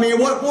know, I mean,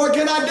 what more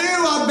can I do?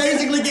 I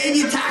basically gave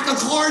you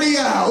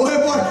tachycardia.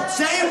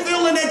 Same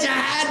feeling that you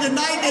had the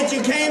night that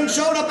you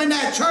showed up in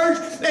that church,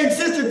 and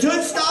Sister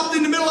Toots stopped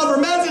in the middle of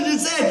her message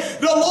and said,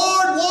 the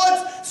Lord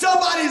wants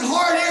somebody's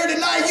heart here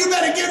tonight. You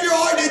better give your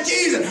heart to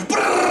Jesus.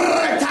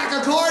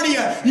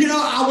 Tachycardia. You know,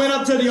 I went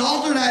up to the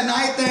altar that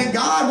night, thank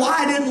God. Why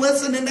I didn't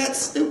listen in that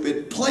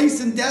stupid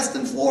place in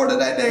Destin, Florida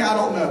that day, I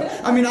don't know.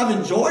 I mean, I've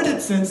enjoyed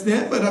it since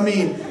then, but I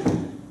mean,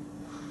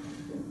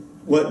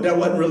 that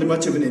wasn't really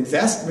much of an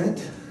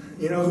investment.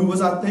 You know, who was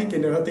I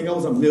thinking? I think I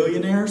was a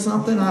millionaire or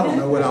something. I don't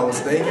know what I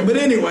was thinking. But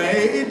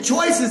anyway,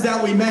 choices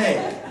that we make.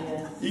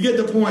 You get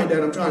the point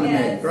that I'm trying to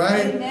make,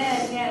 right?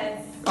 Amen.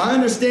 Yes. I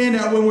understand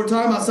that when we're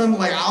talking about something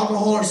like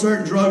alcohol or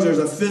certain drugs, there's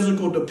a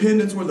physical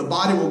dependence where the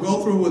body will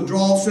go through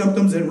withdrawal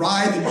symptoms and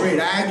writhe in great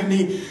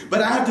agony.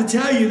 But I have to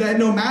tell you that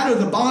no matter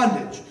the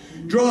bondage,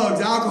 drugs,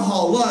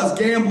 alcohol, lust,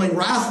 gambling,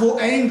 wrathful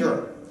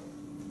anger,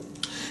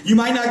 you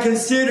might not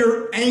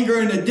consider anger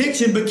an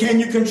addiction, but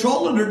can you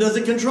control it, or does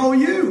it control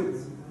you?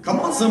 Come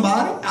on,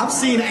 somebody. I've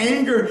seen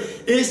anger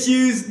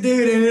issues,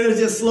 dude, and it'll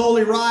just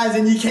slowly rise,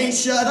 and you can't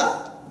shut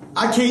up.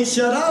 I can't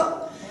shut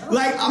up.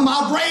 Like,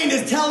 my brain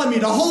is telling me,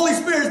 the Holy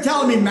Spirit is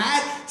telling me,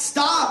 Matt,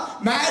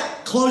 stop.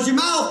 Matt, close your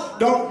mouth.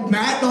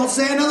 Matt, don't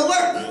say another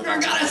word. I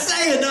gotta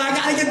say it. I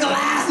gotta get the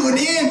last one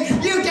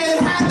in. You can't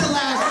have the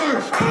last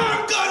word.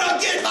 I'm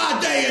gonna get my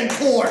day in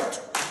court.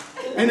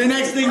 And the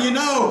next thing you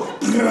know,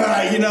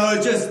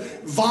 it's just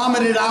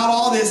vomited out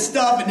all this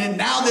stuff, and then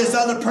now this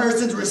other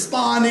person's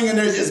responding, and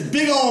there's this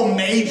big old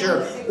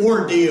major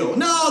ordeal.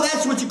 No,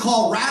 that's what you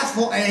call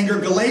wrathful anger.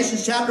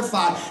 Galatians chapter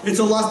 5, it's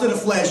a lust of the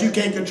flesh. You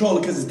can't control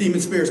it because it's demon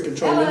spirits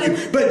controlling you.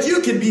 But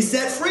you can be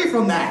set free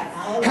from that.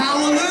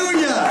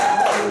 Hallelujah.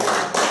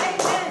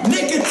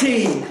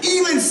 Nicotine,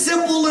 even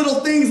simple little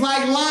things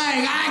like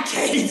lying, I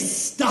can't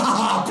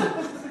stop.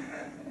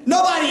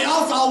 Nobody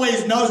else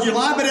always knows you're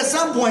lying, but at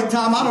some point in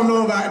time, I don't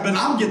know about it, but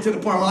I'll get to the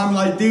point where I'm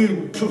like,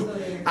 dude,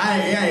 I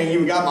ain't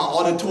even got my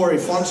auditory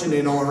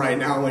functioning on right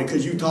now,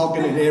 because you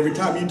talking, and every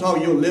time you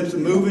talk, your lips are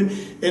moving.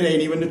 It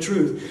ain't even the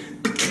truth.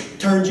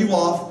 Turns you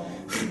off,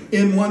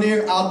 in one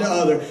ear, out the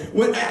other.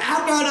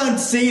 After I done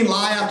seen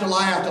lie after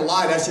lie after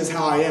lie, that's just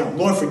how I am.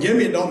 Lord, forgive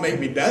me, it don't make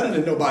me better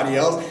than nobody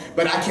else,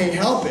 but I can't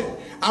help it.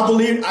 I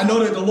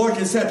know that the Lord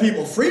can set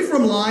people free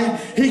from lying.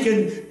 He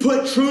can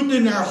put truth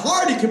in their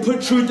heart. He can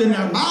put truth in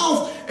their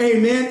mouth.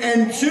 Amen.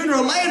 And sooner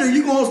or later,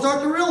 you're going to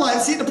start to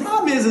realize. See, the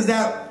problem is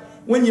that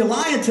when you're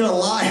lying to a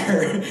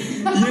liar,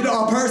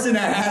 a person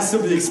that has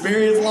some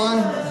experience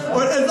lying,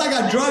 or it's like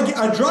a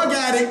drug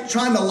addict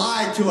trying to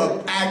lie to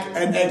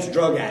an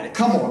ex-drug addict.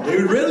 Come on,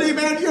 dude. Really,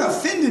 man? You're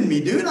offending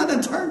me, dude. I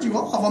done turned you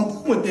off. I'm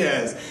done with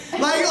this.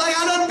 Like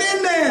I done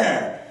been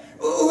there.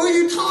 Who are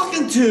you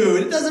talking to?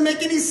 It doesn't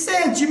make any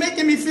sense. You're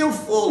making me feel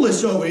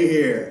foolish over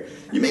here.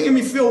 You're making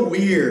me feel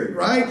weird,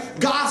 right?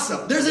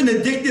 Gossip. There's an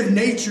addictive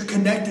nature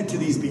connected to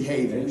these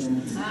behaviors.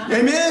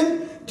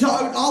 Amen?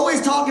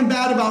 always talking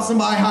bad about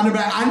somebody behind their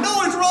back. I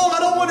know it's wrong. I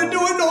don't want to do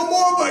it no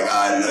more, but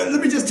God,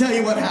 let me just tell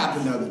you what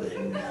happened the other day.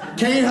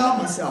 Can't help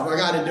myself. I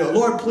got to do it.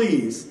 Lord,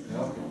 please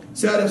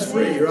set us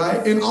free,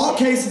 right? In all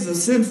cases of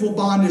sinful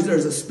bondage,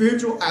 there's a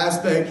spiritual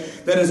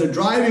aspect that is a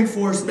driving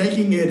force,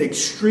 making it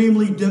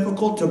extremely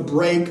difficult to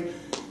break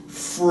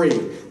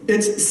free.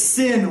 It's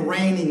sin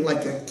reigning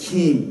like a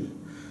king.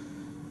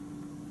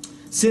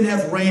 Sin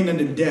hath reigned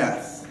unto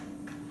death.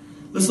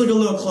 Let's look a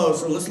little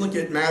closer. Let's look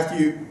at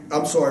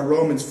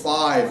Romans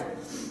 5,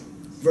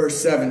 verse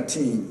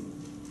 17.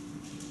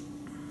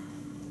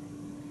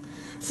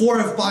 For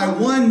if by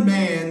one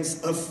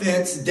man's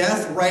offense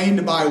death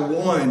reigned by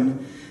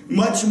one,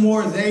 much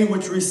more they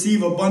which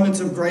receive abundance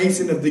of grace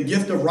and of the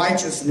gift of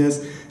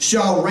righteousness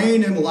shall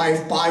reign in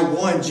life by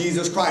one,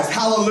 Jesus Christ.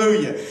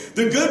 Hallelujah.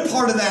 The good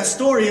part of that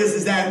story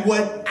is that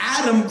what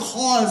Adam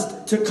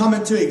caused to come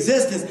into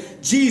existence,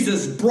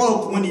 Jesus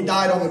broke when he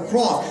died on the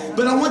cross.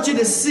 But I want you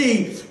to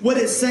see what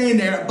it's saying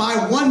there. By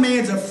one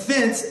man's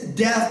offense,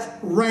 death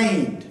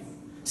reigned.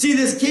 See,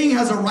 this king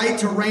has a right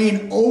to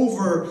reign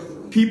over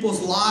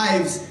people's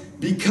lives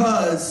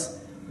because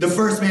the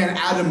first man,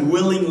 Adam,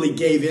 willingly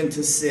gave in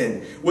to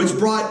sin, which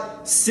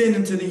brought sin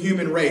into the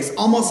human race,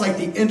 almost like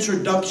the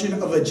introduction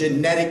of a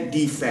genetic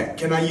defect.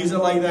 Can I use it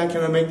like that?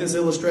 Can I make this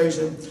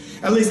illustration?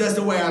 At least that's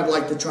the way I'd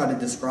like to try to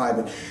describe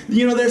it.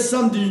 You know, there's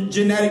some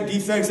genetic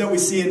defects that we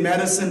see in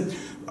medicine.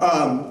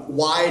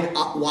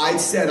 Wide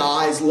set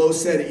eyes, low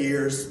set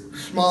ears,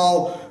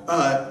 small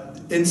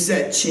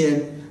inset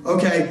chin.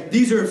 Okay,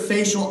 these are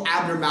facial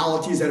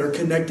abnormalities that are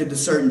connected to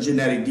certain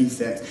genetic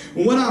defects.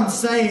 What I'm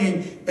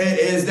saying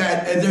is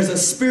that there's a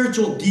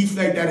spiritual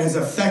defect that has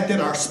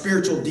affected our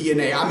spiritual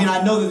DNA. I mean,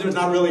 I know that there's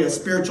not really a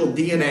spiritual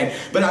DNA,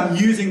 but I'm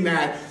using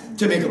that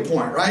to make a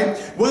point, right?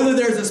 Whether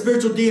there's a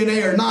spiritual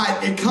DNA or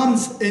not,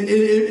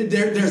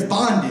 there's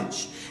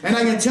bondage. And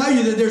I can tell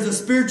you that there's a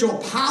spiritual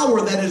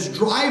power that is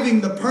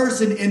driving the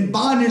person in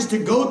bondage to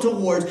go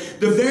towards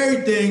the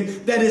very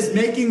thing that is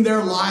making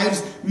their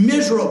lives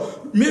miserable.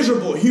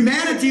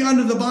 Humanity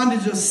under the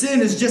bondage of sin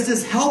is just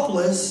as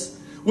helpless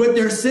with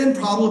their sin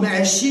problem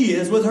as she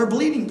is with her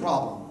bleeding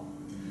problem.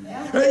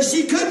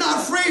 She could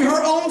not free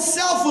her own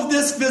self of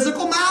this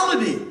physical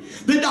malady.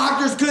 The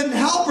doctors couldn't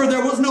help her.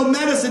 There was no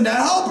medicine to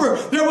help her.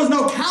 There was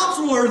no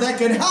counselor that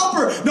could help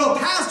her. No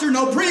pastor,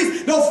 no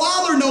priest, no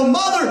father, no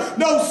mother,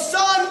 no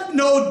son,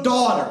 no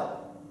daughter.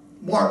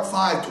 Mark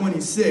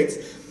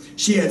 5:26.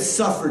 She had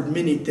suffered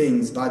many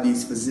things by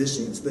these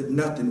physicians, but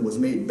nothing was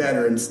made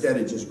better. Instead,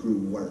 it just grew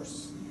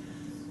worse.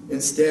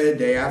 Instead,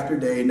 day after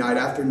day, night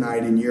after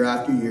night, and year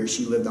after year,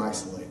 she lived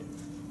isolated.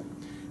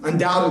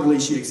 Undoubtedly,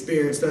 she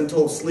experienced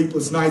untold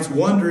sleepless nights,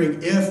 wondering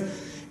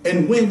if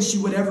and when she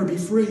would ever be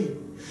free.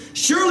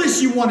 Surely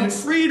she wanted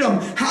freedom.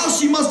 How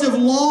she must have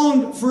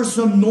longed for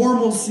some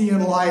normalcy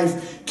in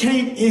life.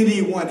 Can't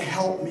anyone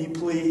help me,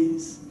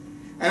 please?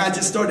 And I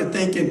just started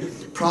thinking,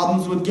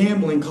 problems with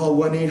gambling, call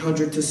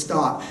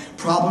 1-800-TO-STOP.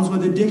 Problems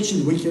with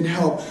addiction, we can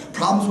help.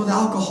 Problems with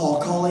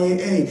alcohol, call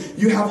AA.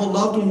 You have a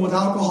loved one with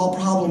alcohol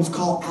problems,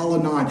 call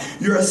Al-Anon.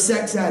 You're a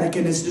sex addict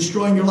and it's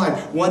destroying your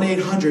life,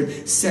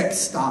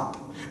 1-800-SEX-STOP.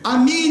 I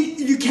mean,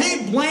 you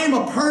can't blame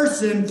a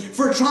person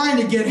for trying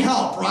to get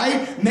help,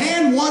 right?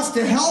 Man wants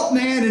to help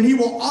man, and he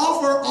will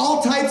offer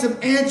all types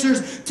of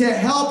answers to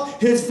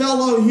help his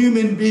fellow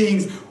human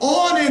beings.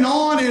 On and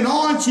on and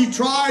on she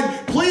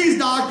tried. Please,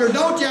 doctor,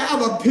 don't you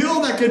have a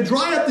pill that could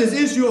dry up this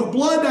issue of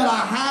blood that I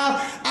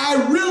have?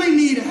 I really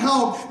need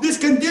help. This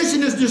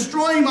condition is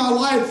destroying my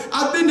life.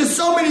 I've been to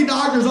so many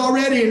doctors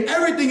already, and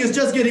everything is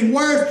just getting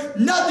worse.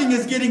 Nothing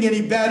is getting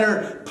any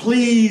better.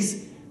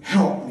 Please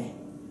help me.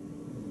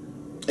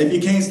 If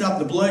you can't stop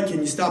the blood, can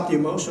you stop the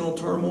emotional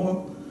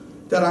turmoil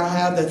that I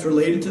have that's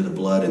related to the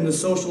blood and the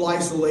social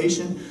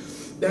isolation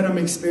that I'm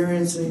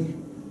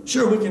experiencing?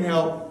 Sure, we can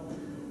help.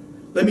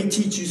 Let me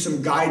teach you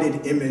some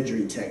guided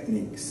imagery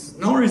techniques.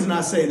 The only reason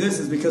I say this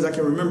is because I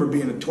can remember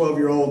being a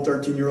 12-year-old,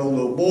 13-year-old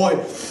little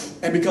boy,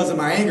 and because of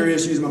my anger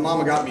issues, my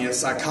mama got me a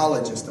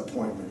psychiatrist.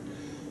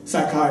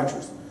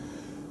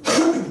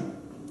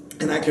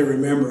 And I can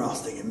remember I was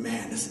thinking,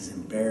 man, this is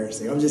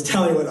embarrassing. I'm just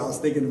telling you what I was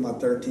thinking in my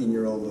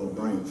 13-year-old little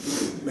brain.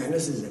 Man,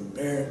 this is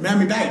embarrassing. Man, I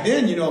mean, back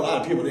then, you know, a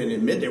lot of people didn't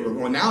admit they were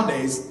going.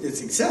 Nowadays,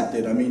 it's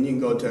accepted. I mean, you can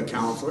go to a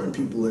counselor and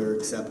people are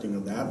accepting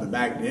of that. But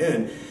back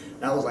then,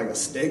 that was like a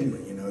stigma,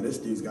 you know. This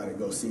dude's got to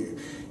go see her.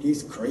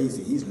 He's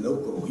crazy. He's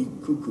loco. He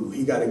cuckoo.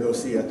 He got to go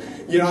see her.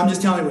 You know, I'm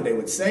just telling you what they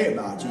would say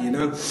about you, you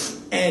know.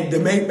 And to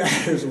make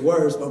matters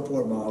worse, my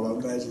poor mom, I'm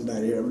glad she's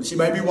not here. She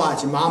might be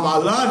watching. Mom, I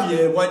love you.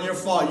 It wasn't your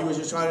fault. You was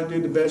just trying to do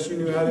the best you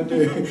knew how to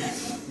do.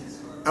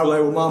 I was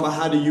like, well, Mama,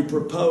 how do you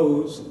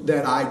propose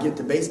that I get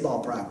to baseball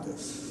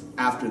practice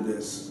after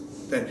this?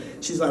 Then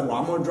she's like, well,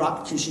 I'm going to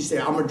drop you. She said,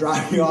 I'm going to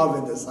drop you off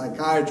at the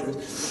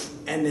psychiatrist.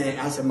 And then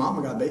I said, Mom,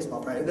 I got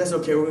baseball practice. That's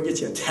okay. We're going to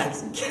get you a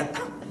taxi cab.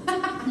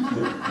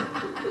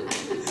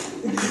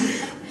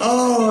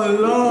 Oh,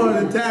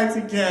 Lord, a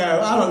taxi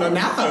cab. I don't know.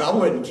 Now I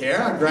wouldn't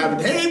care. I'd grab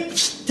it. Hey,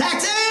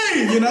 taxi!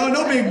 leave,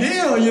 no big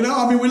deal,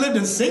 I mean, we lived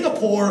in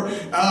Singapore,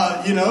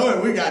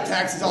 and we got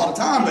taxis all the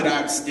time, but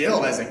I'm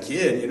still as a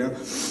kid,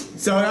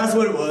 So that's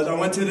what it was. I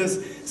went to this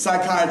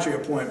psychiatry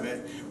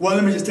appointment. Well,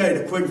 let me just tell you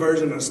the quick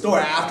version of the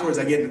story. Afterwards,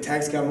 I get in the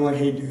taxi cab. I'm like,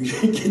 hey,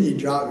 dude, can you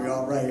drop me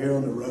off right here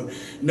on the road?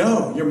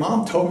 No, your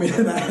mom told me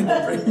that I had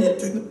to bring you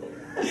to the...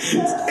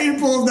 He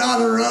pulls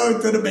down the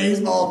road to the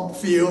baseball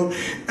field,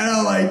 and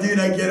I'm like, dude,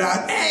 I get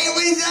out. Hey,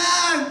 what's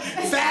up?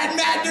 Fat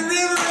Matt the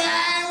River,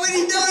 man. What are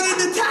you doing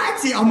in the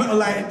taxi? I'm gonna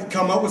like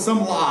come up with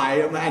some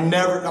lie.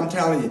 I'm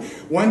telling you,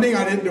 one thing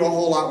I didn't do a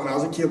whole lot when I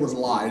was a kid was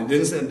lie. It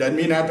doesn't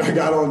mean after I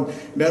got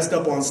messed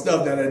up on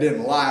stuff that I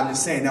didn't lie. I'm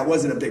just saying that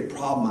wasn't a big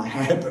problem I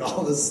had, but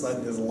all of a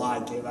sudden this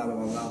lie came out of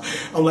my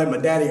mouth. I'm like, my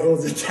daddy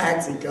owns a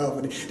taxi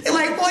company. They're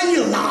like, boy,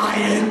 you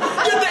lying.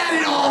 Your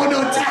daddy don't own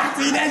no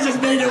taxi. That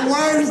just made it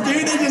worse,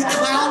 dude. They just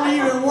clowned me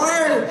even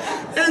worse.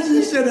 And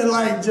you should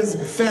have just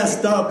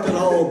fessed up to the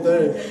whole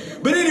thing.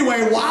 But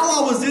anyway, while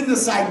I was in the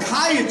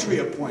psychiatry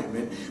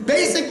appointment,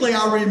 basically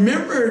I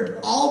remembered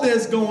all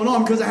this going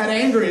on because I had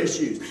anger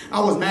issues.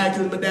 I was mad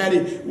because my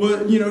daddy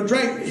was,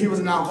 drank. He was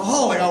an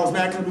alcoholic. I was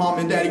mad because mom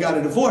and daddy got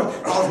a divorce.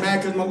 I was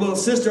mad because my little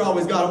sister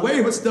always got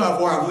away with stuff,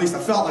 or at least I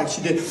felt like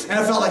she did. And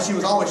I felt like she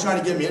was always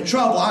trying to get me in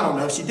trouble. I don't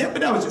know if she did,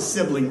 but that was just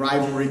sibling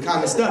rivalry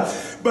kind of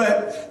stuff.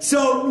 But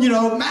so,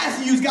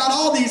 Matthew's got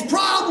all these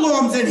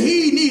problems and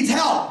he needs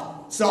help.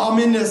 So I'm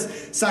in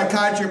this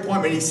psychiatry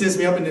appointment. He sits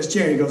me up in this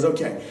chair. He goes,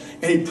 okay.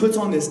 And he puts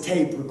on this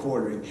tape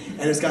recording.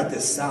 And it's got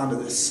this sound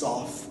of this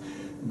soft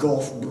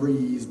Gulf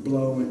breeze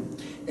blowing.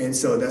 And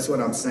so that's what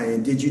I'm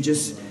saying.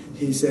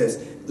 He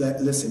says,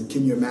 listen,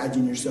 can you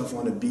imagine yourself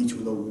on a beach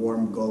with a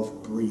warm Gulf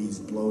breeze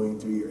blowing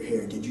through your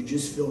hair? Did you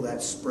just feel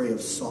that spray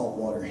of salt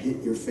water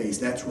hit your face?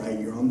 That's right,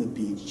 you're on the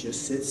beach.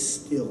 Just sit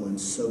still and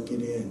soak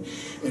it in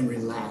and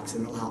relax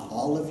and allow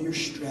all of your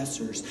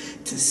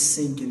stressors to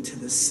sink into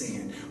the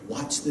sand.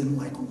 Watch them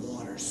like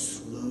water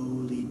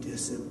slowly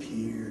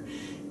disappear.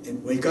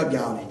 And wake up,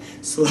 Yali.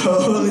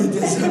 Slowly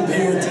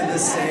disappear to the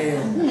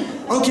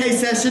sand. Okay,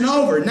 session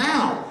over.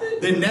 Now,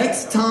 the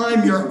next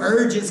time your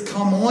urges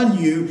come on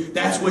you,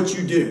 that's what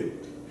you do.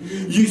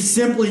 You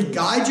simply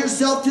guide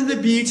yourself to the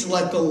beach,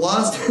 let the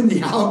lust and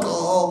the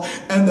alcohol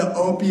and the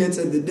opiates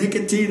and the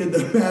nicotine and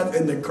the meth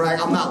and the crack.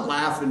 I'm not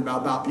laughing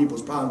about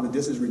people's problems, but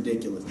this is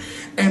ridiculous.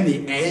 And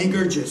the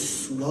anger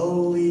just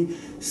slowly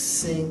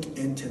sink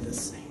into the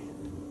sand.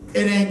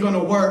 It ain't going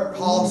to work,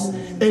 Hoss.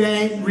 It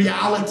ain't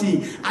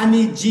reality. I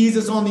need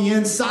Jesus on the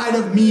inside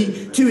of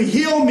me to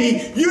heal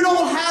me. You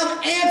don't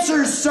have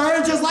answers,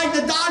 sir. Just like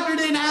the doctor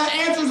didn't have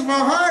answers for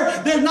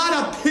her. There's not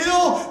a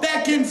pill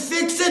that can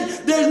fix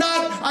it. There's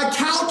not a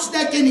couch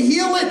that can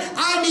heal it.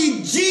 I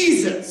need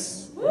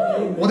Jesus.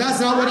 Well, that's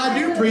not what I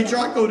do, preacher.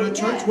 I go to a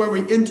church where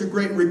we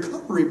integrate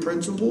recovery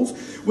principles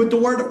with the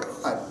Word of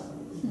God.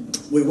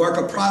 We work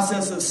a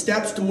process of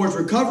steps towards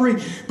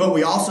recovery, but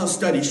we also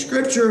study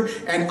Scripture,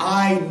 and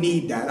I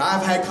need that.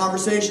 I've had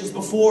conversations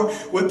before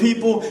with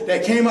people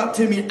that came up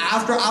to me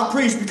after I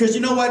preached, because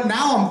you know what?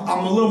 Now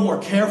I'm a little more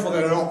careful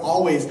that I don't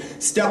always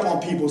step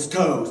on people's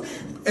toes,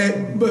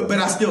 but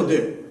I still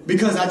do.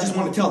 Because I just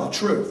want to tell the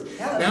truth.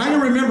 And I can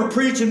remember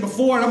preaching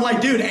before, and I'm like,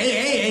 dude,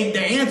 AA ain't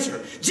the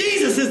answer.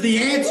 Jesus is the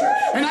answer.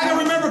 And I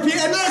can remember people,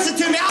 and listen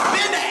to me, I've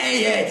been to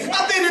AA.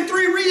 I've been to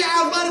 3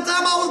 rehabs by the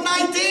time I was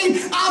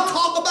 19. I'll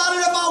talk about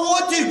it if I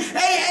want to.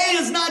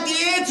 AA is not the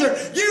answer.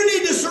 You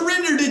need to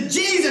surrender to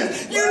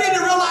Jesus. You need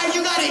to realize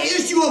you got an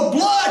issue of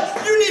blood.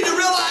 You need to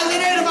realize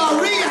it ain't about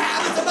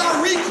rehab, it's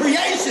about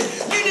recreation.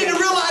 You need to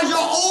realize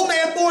your old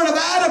man born of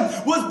Adam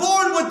was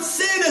born with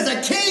sin as a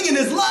king in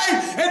his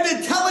life and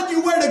been telling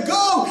you where to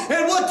go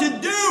and what to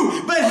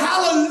do. But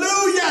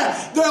hallelujah,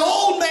 the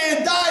old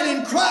man died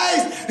in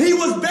Christ. He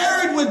was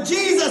buried with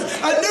Jesus.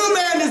 A new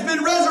man has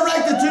been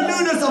resurrected to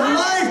newness of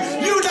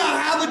life. You now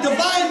have a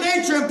divine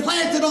nature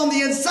implanted on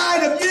the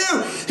inside of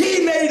you.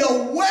 He made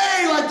a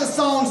way, like the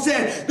song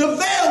said. The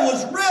veil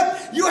was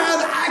ripped. You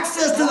have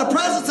access to the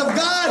presence of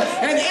God,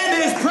 and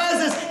in his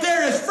presence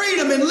there is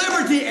freedom and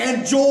liberty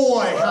and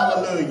joy.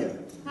 Hallelujah.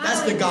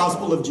 That's the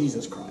gospel of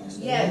Jesus Christ.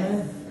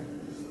 Yes.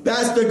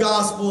 That's the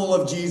gospel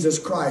of Jesus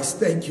Christ.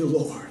 Thank you,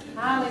 Lord.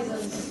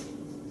 Hallelujah.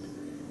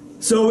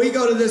 So we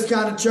go to this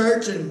kind of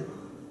church and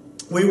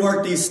we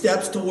work these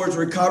steps towards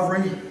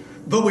recovery.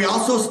 But we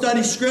also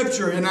study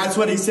Scripture, and that's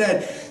what he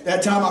said.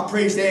 That time I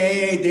preached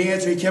AA, the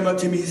answer, he came up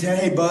to me and said,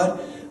 hey, bud,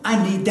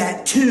 I need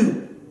that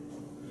too.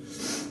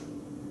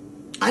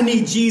 I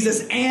need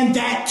Jesus and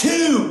that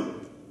too.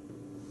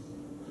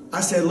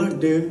 I said, look,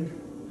 dude,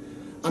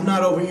 I'm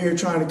not over here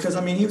trying to, because,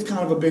 he was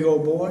kind of a big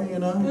old boy,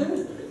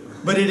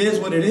 But it is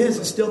what it is.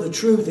 It's still the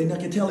truth. And I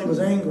could tell he was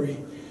angry.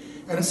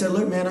 And I said,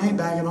 look, man, I ain't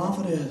backing off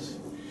of this.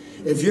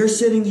 If you're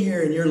sitting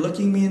here and you're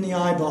looking me in the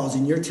eyeballs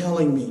and you're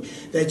telling me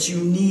that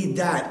you need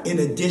that in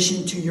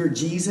addition to your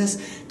Jesus,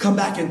 come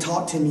back and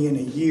talk to me in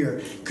a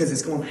year, because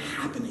it's going to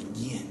happen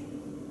again.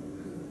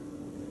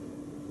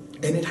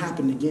 And it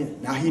happened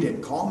again. Now, he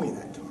didn't call me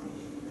that time.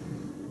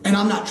 And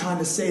I'm not trying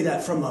to say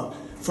that from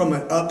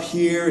an up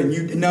here and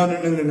you. No.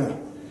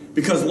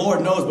 Because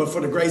Lord knows, but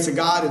for the grace of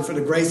God and for the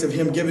grace of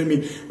Him giving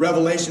me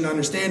revelation to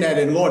understand that.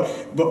 And Lord,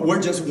 but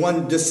we're just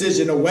one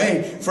decision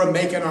away from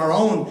making our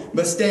own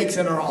mistakes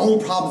and our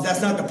own problems.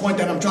 That's not the point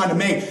that I'm trying to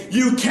make.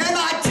 You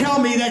cannot tell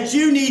me that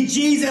you need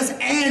Jesus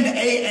and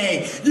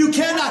AA. You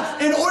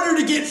cannot, in order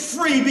to get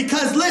free,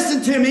 because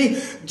listen to me,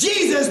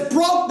 Jesus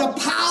broke the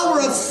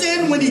power of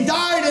sin when He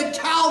died at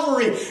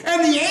Calvary.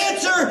 And the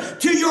answer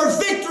to your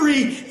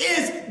victory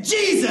is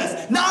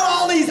Jesus. Not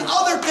all these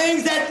other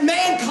things that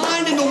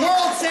mankind in the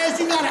world says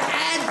you got to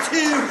add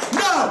to.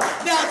 No.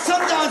 Now,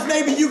 sometimes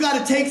maybe you got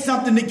to take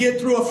something to get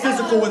through a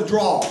physical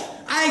withdrawal.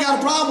 I ain't got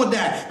a problem with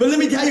that. But let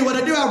me tell you what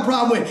I do have a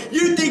problem with.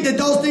 You think that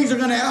those things are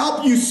going to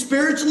help you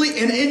spiritually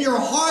and in your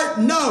heart?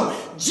 No.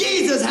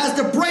 Jesus has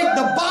to break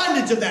the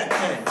bondage of that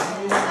thing.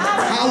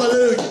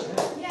 Hallelujah.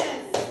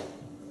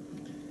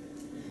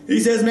 He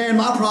says, man,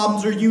 my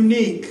problems are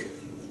unique.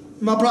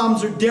 My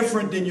problems are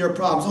different than your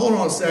problems. Hold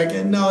on a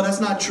second. No, that's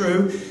not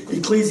true.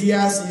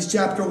 Ecclesiastes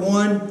chapter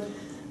 1,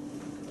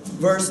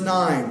 verse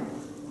 9.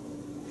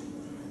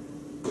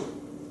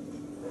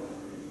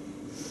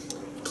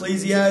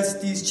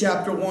 Ecclesiastes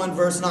chapter 1,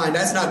 verse 9.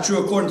 That's not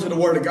true according to the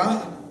Word of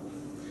God.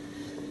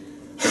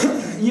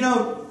 You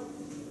know,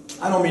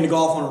 I don't mean to go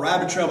off on a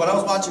rabbit trail, but I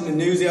was watching the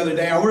news the other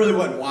day. I really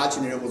wasn't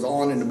watching it. It was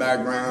on in the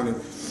background.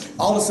 And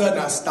all of a sudden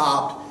I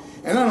stopped.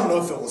 And I don't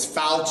know if it was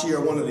Fauci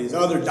or one of these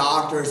other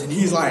doctors. And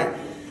he's like,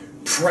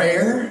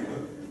 prayer?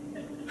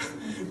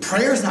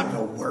 Prayer's not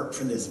going to work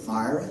for this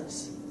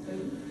virus.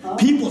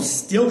 People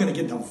still going to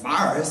get the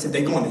virus if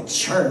they go into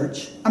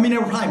church. I mean, they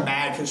were probably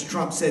mad because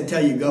Trump said,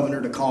 tell your governor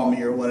to call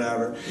me or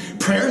whatever.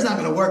 Prayer's not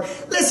going to work.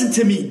 Listen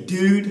to me,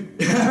 dude.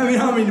 I mean,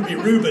 I don't mean to be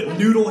rude, but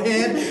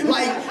noodlehead.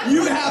 Like,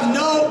 you have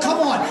no, come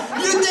on.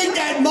 You think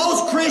that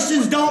most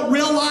Christians don't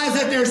realize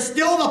that there's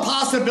still the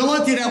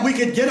possibility that we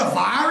could get a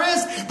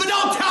virus? But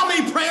don't tell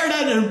me prayer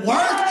doesn't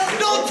work.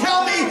 Don't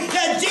tell me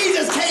that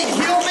Jesus can't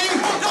heal me.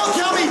 Don't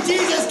tell me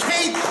Jesus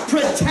can't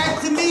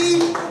protect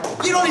me.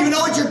 You don't even know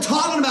what you're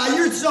talking about.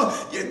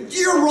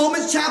 You're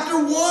Romans chapter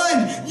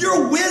 1.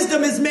 Your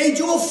wisdom has made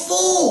you a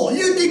fool.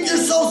 You think you're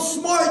so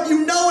smart,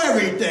 you know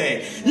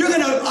everything. You're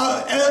going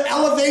to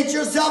elevate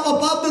yourself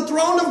above the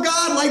throne of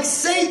God like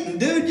Satan.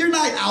 Dude, you're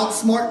not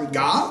outsmarting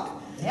God.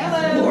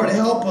 Hello. Lord,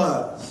 help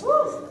us.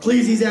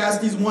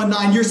 Ecclesiastes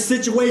 1:9. Your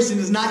situation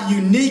is not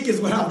unique is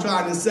what I'm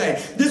trying to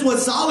say. This is what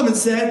Solomon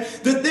said.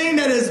 The thing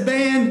that is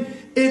banned,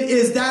 it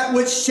is that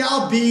which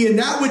shall be, and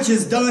that which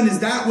is done is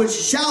that which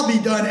shall be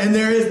done, and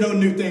there is no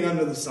new thing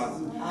under the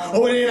sun.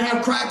 Oh, we didn't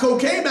have crack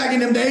cocaine back in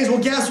them days.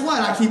 Well, guess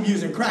what? I keep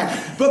using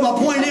crack. But my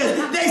point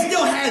is, they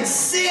still had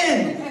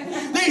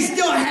sin. They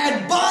still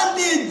had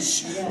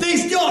bondage. They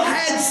still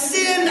had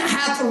sin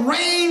hath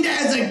reigned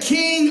as a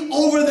king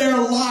over their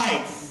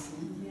life.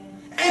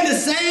 And the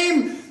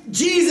same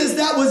Jesus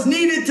that was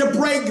needed to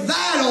break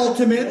that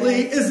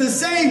ultimately is the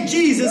same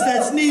Jesus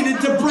that's needed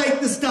to break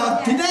the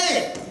stuff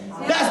today.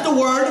 That's the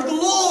word of the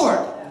Lord.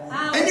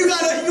 And you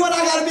and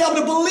I gotta be able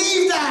to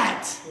believe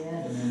that.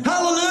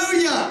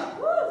 Hallelujah.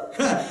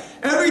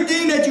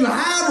 Everything that you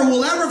have or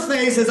will ever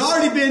face has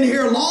already been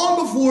here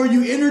long before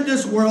you entered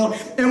this world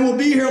and will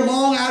be here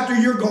long after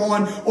you're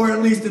gone, or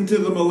at least into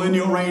the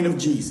millennial reign of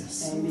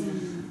Jesus.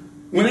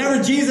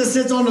 Whenever Jesus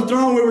sits on the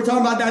throne, we were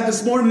talking about that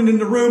this morning in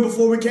the room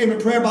before we came in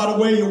prayer. By the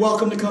way, you're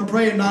welcome to come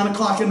pray at 9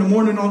 o'clock in the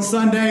morning on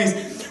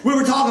Sundays. We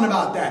were talking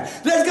about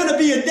that. There's going to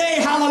be a day,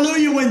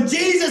 hallelujah, when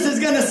Jesus is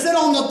going to sit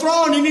on the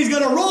throne and He's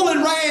going to rule and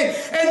reign.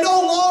 And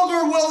no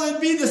longer will it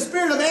be the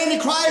spirit of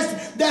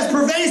Antichrist that's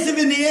pervasive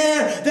in the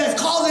air,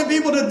 that's causing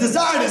people to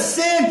desire to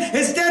sin.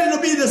 Instead,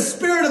 it'll be the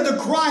spirit of the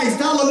Christ,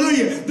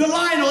 hallelujah. The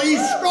lion will eat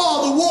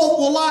straw, the wolf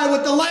will lie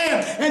with the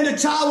lamb, and the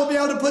child will be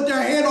able to put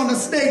their hand on the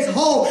snake's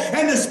hole.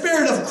 And the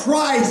spirit of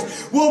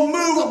Christ will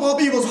move upon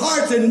people's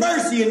hearts, and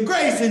mercy and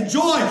grace and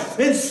joy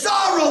and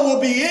sorrow will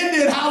be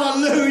ended,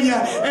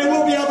 hallelujah. And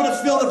we'll be able to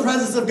feel the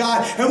presence of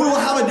God, and we will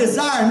have a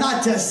desire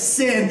not to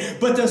sin,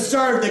 but to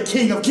serve the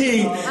King of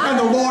Kings and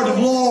the Lord of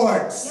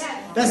Lords.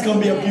 That's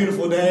going to be a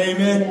beautiful day.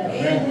 Amen.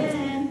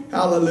 Amen.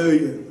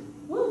 Hallelujah.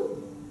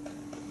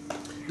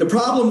 The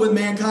problem with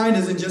mankind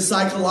isn't just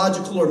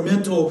psychological or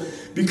mental,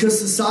 because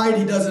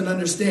society doesn't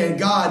understand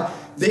God.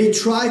 They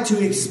try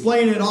to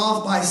explain it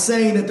off by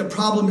saying that the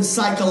problem is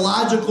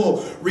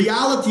psychological.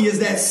 Reality is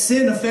that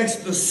sin affects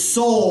the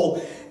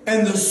soul,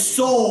 and the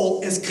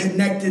soul is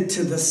connected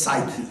to the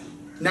psyche.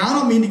 Now, I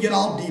don't mean to get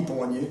all deep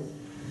on you,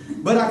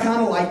 but I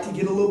kind of like to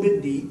get a little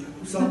bit deep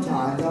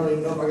sometimes. I don't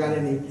even know if I got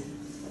any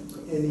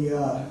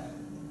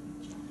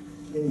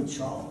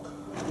chalk.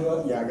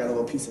 Yeah, I got a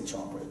little piece of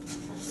chalk right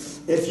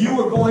there. If you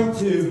were going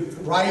to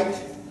write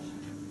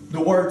the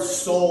word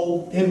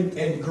soul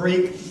in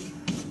Greek,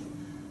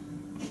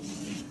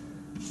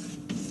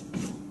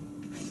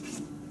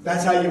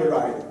 that's how you would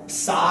write it.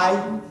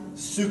 Psi,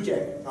 suke.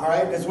 All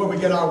right, that's where we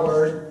get our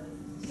word.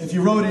 If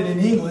you wrote it in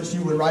English,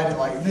 you would write it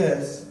like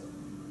this.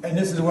 And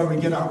this is where we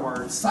get our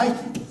word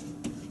psyche.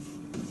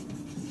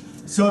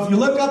 So if you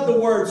look up the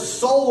word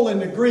soul in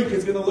the Greek,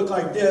 it's going to look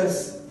like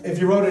this. If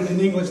you wrote it in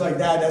English like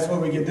that, that's where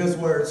we get this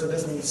word. So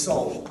this means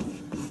soul.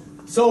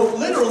 So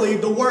literally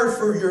the word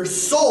for your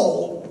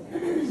soul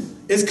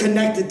is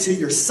connected to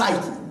your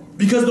psyche.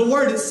 Because the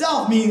word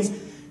itself means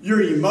your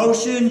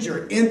emotions,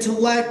 your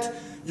intellect,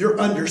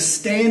 your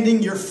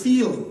understanding, your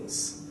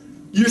feelings.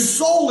 Your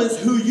soul is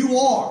who you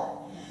are.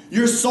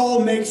 Your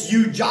soul makes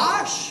you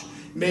Josh,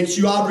 makes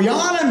you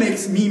Aubriana,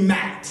 makes me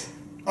Matt.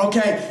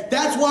 Okay,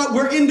 that's why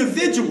we're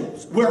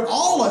individuals. We're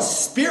all a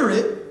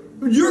spirit.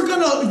 You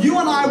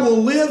and I will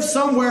live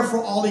somewhere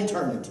for all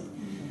eternity.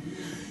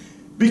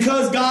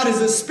 Because God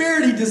is a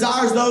spirit, He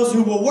desires those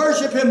who will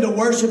worship Him to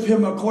worship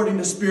Him according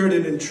to spirit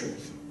and in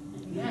truth.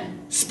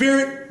 Amen.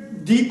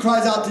 Spirit, deep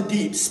cries out to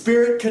deep.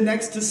 Spirit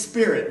connects to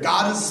spirit.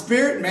 God is a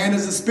spirit, man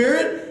is a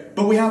spirit,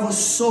 but we have a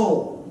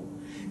soul.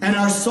 And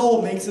our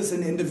soul makes us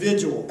an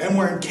individual, and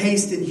we're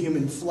encased in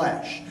human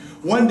flesh.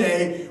 One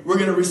day, we're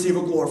going to receive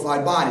a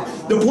glorified body.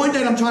 The point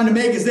that I'm trying to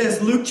make is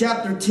this. Luke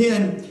chapter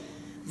 10,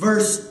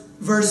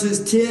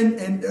 verses 10,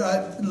 and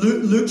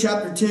Luke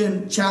chapter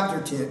 10,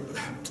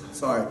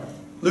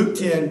 Luke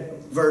 10,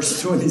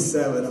 verse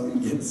 27.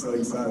 I'm getting so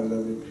excited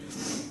of it.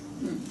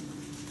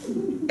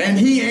 And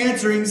he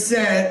answering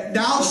said,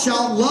 Thou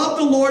shalt love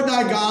the Lord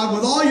thy God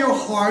with all your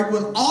heart,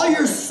 with all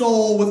your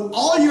soul, with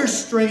all your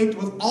strength,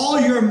 with all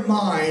your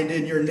mind,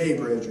 and your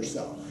neighbor as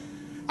yourself.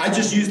 I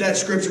just used that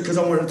scripture because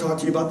I wanted to talk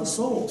to you about the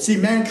soul. See,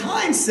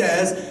 mankind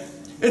says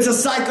it's a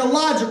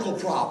psychological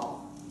problem.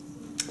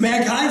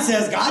 Mankind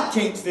says God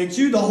can't fix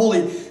you. The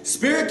Holy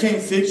Spirit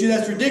can't fix you.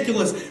 That's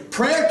ridiculous.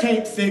 Prayer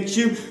can't fix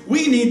you.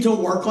 We need to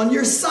work on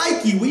your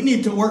psyche. We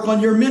need to work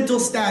on your mental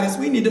status.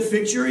 We need to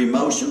fix your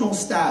emotional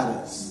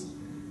status.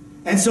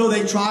 And so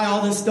they try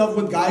all this stuff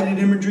with guided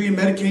imagery and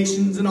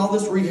medications and all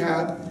this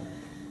rehab.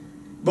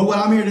 But what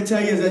I'm here to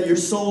tell you is that your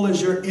soul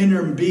is your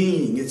inner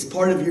being. It's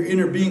part of your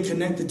inner being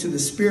connected to the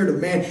spirit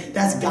of man.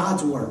 That's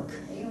God's work.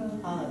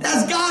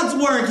 That's God's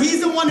work.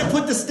 He's the one that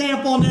put the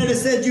stamp on there that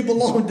said you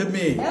belong to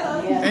me.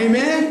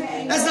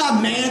 Amen? That's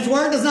not man's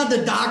work. That's not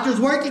the doctor's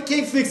work. You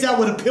can't fix that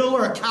with a pill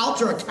or a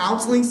couch or a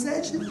counseling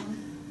session.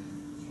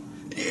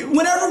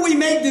 Whenever we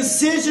make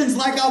decisions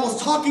like I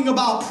was talking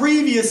about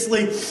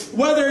previously,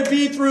 whether it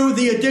be through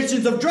the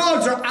addictions of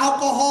drugs or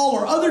alcohol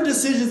or other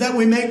decisions that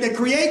we make that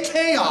create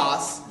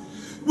chaos,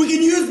 we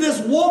can use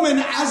this woman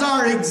as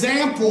our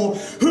example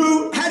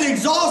who had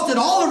exhausted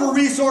all of her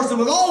resources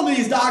with all of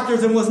these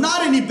doctors and was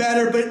not any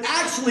better, but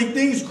actually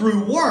things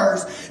grew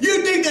worse.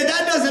 You think that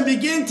that doesn't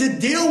begin to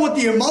deal with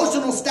the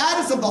emotional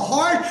status of the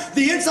heart,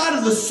 the inside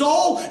of the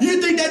soul?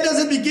 You think that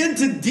doesn't begin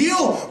to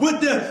deal with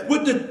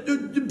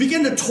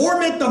begin to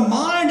torment the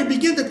mind and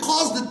begin to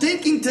cause the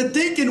thinking to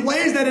think in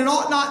ways that it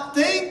ought not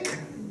think?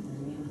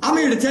 I'm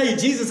here to tell you,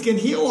 Jesus can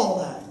heal all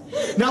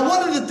that. Now,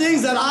 one of the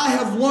things that I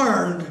have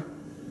learned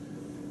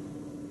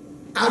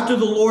after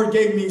the Lord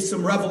gave me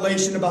some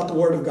revelation about the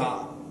Word of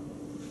God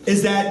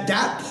is that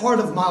part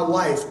of my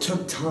life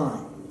took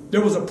time. There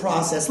was a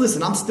process.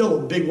 Listen, I'm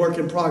still a big work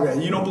in progress.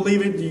 You don't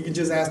believe it? You can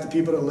just ask the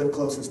people that live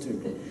closest to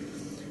me.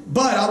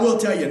 But I will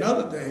tell you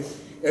another thing.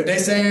 If they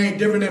say I ain't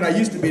different than I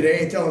used to be, they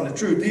ain't telling the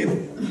truth either.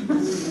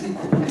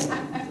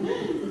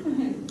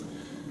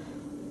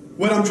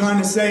 What I'm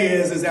trying to say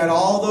is that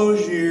all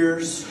those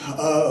years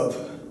of,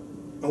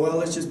 well,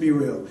 let's just be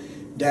real.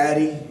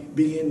 Daddy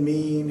being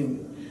mean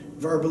and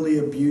verbally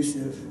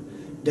abusive,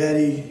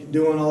 daddy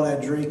doing all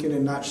that drinking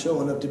and not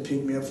showing up to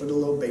pick me up for the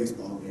little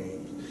baseball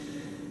games,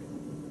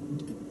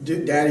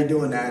 daddy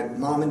doing that,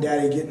 mom and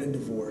daddy getting a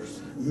divorce,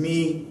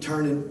 me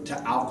turning to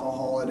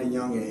alcohol at a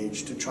young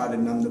age to try to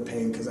numb the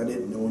pain because I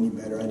didn't know any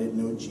better, I didn't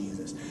know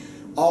Jesus.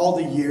 All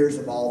the years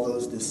of all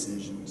those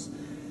decisions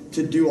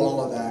to do all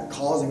of that,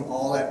 causing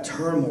all that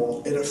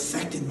turmoil, it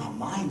affected my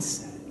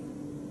mindset.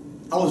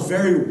 I was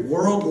very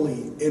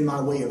worldly in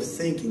my way of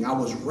thinking. I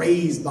was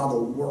raised by the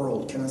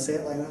world. Can I say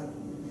it like that?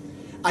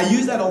 I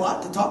use that a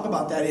lot to talk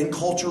about that,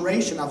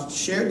 enculturation. I've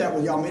shared that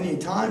with y'all many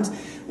times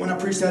when I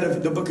preached out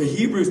of the book of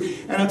Hebrews.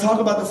 And I talk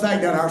about the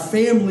fact that our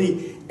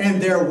family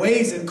and their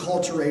ways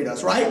enculturate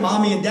us, right?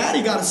 Mommy and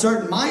daddy got a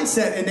certain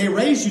mindset and they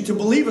raised you to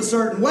believe a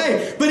certain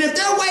way. But if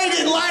their way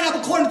didn't line up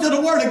according to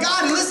the Word of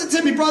God, and listen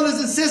to me, brothers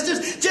and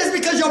sisters, just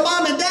because your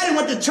mom and daddy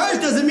went to church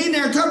doesn't mean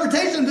their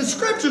interpretation of the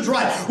Scripture's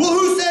right. Well,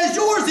 who says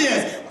yours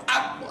is?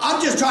 I'm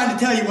just trying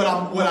to tell you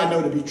what I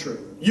know to be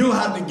true. You'll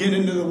have to get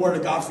into the Word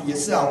of God for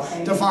yourself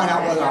to find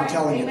out whether I'm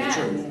telling you the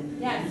truth.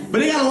 Yes.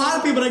 But you got a lot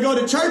of people that go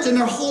to church and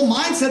their whole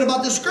mindset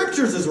about the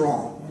Scriptures is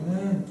wrong.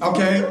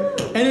 Okay?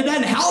 And it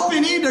doesn't help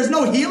any. There's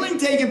no healing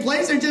taking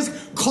place. They're just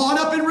caught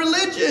up in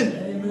religion.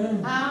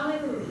 Amen.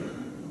 Hallelujah.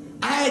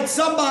 I had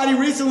somebody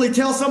recently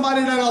tell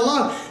somebody that I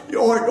love,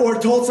 or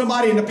told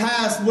somebody in the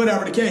past,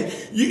 whatever the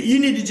case, you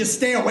need to just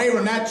stay away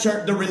from that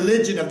church, the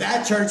religion of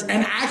that church,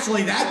 and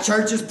actually that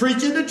church is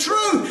preaching the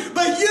truth.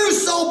 But you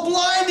so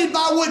blinded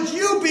by what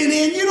you've been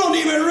in, you don't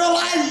even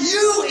realize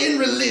you in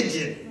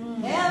religion.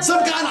 Some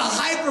kind of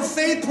hyper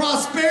faith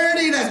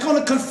prosperity that's going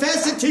to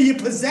confess it till you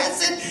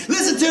possess it.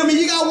 Listen to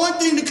me, you got one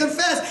thing to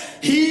confess.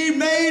 He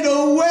made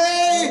a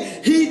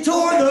way. He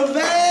tore the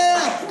veil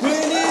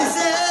when he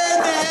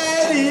said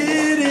that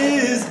it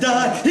is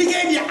done. He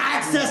gave you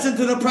access into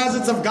into the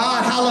presence of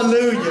God.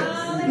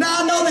 Hallelujah.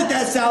 Now I know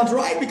that sounds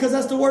right because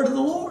that's the word of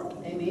the Lord.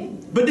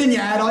 Amen. But then you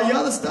add all your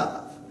other stuff.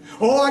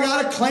 Oh, I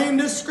got to claim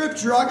this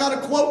scripture. I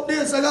got to quote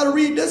this. I got to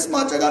read this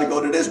much. I got to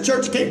go to this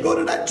church. Can't go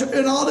to that church.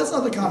 And all this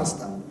other kind of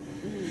stuff.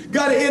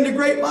 Got to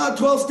integrate my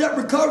 12-step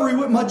recovery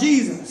with my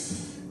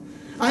Jesus.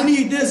 I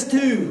need this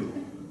too.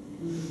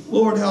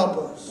 Lord, help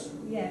us.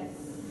 Yes.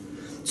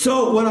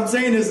 So what I'm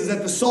saying is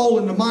that the soul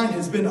and the mind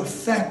has been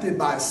affected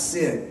by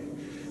sin.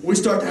 We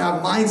start to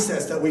have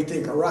mindsets that we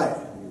think are right.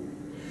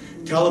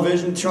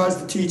 Television tries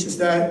to teach us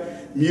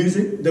that.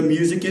 The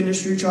music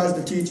industry tries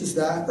to teach us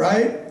that,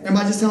 right? Am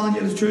I just telling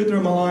you the truth or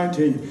am I lying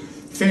to you?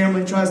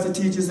 Family tries to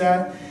teach us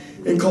that.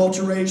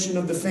 Enculturation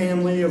of the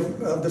family,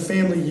 of the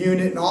family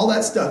unit and all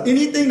that stuff.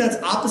 Anything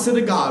that's opposite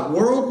of God,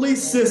 worldly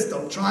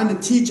system trying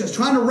to teach us,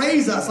 trying to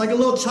raise us like a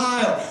little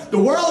child. The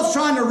world's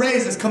trying to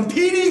raise us,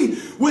 competing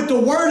with the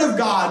Word of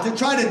God to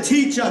try to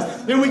teach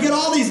us. Then we get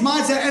all these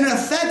mindsets and it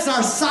affects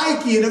our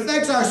psyche, it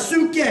affects our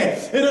psyche,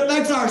 it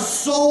affects our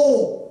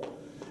soul.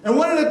 And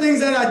one of the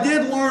things that I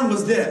did learn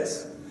was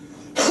this.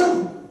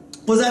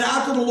 Was that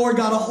after the Lord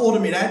got a hold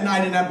of me that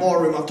night in that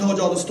ballroom, I've told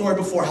you all the story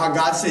before, how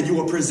God said, you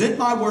will present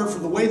my word for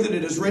the way that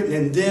it is written,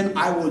 and then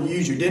I will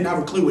use you. Didn't have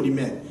a clue what he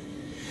meant.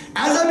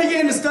 As I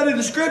began to study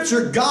the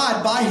scripture,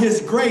 God, by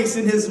his grace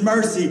and his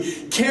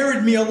mercy,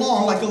 carried me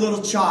along like a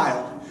little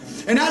child.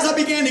 And as I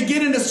began to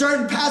get into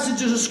certain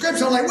passages of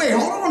scripture, I'm like, wait,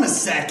 hold on a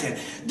second.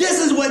 This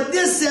is what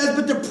this says,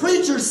 but the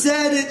preacher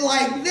said it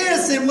like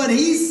this, and what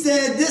he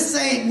said, this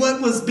ain't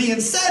what was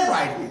being said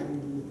right here.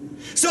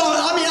 So,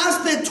 I mean, I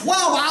spent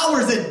 12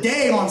 hours a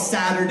day on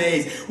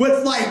Saturdays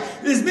with like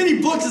as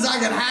many books as I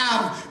could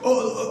have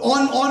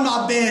on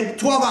my bed,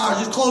 12 hours,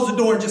 just close the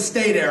door and just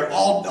stay there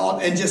all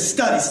and just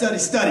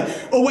study.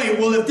 Oh, wait,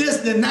 well, if this,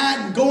 then that,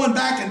 and going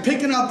back and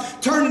picking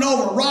up, turning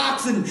over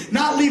rocks and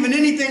not leaving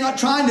anything,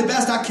 trying the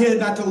best I could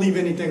not to leave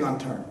anything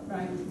unturned.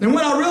 Right. And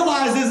what I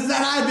realized is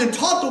that I had been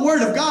taught the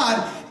Word of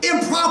God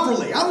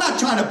improperly. I'm not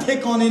trying to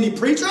pick on any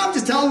preacher. I'm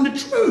just telling the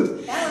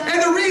truth.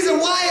 And the reason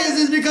why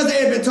is because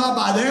they had been taught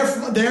by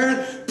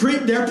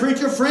their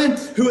preacher friend,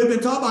 who had been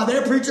taught by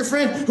their preacher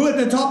friend, who had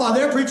been taught by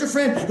their preacher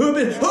friend, who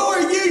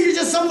are you? You're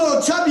just some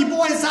little chubby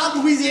boy in South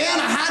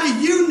Louisiana. How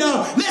do you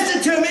know?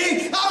 Listen to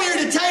me. I'm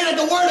here to tell you that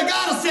the Word of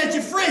God will set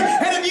you free.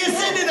 And if you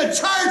sit in a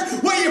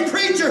church where your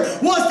preacher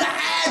wants to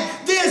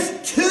add this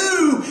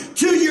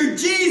to your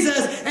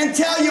Jesus and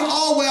tell you,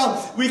 oh,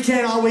 well, we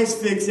can't always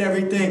fix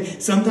everything.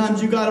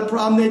 Sometimes you got a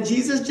problem that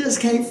Jesus just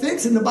can't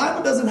fix, and the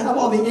Bible doesn't have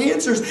all the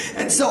answers.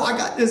 And so I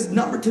got this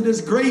number to this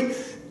great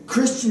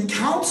Christian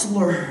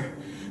counselor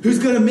who's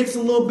going to mix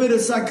a little bit of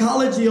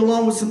psychology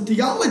along with some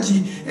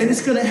theology, and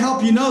it's going to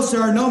help you know,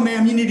 sir, no,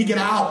 ma'am, you need to get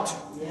out.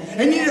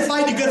 And you need to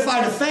fight the good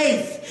fight of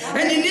faith.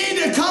 And you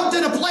need to come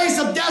to the place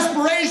of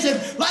desperation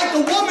like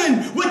the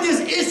woman with this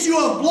issue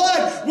of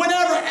blood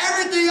whenever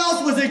everything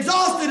else was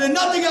exhausted and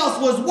nothing else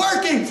was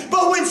working.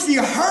 But when she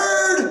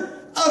heard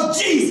of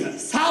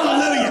Jesus,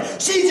 hallelujah,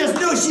 she just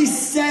knew, she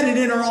said it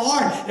in her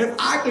heart, if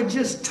I could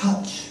just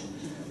touch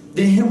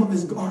the hem of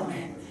his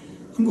garment,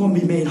 I'm going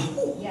to be made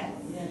whole. Yes.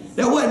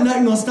 There wasn't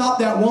nothing going to stop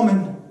that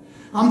woman.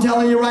 I'm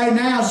telling you right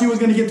now, she was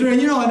going to get through.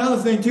 And you know,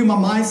 another thing too, my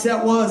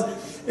mindset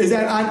is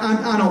that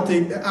I don't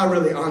think, I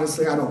really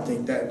honestly, I don't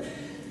think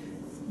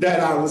that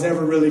I was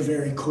ever really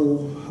very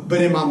cool.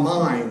 But in my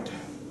mind,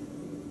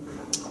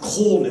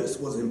 coolness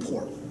was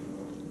important.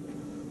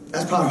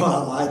 That's probably why I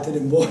lied to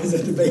them boys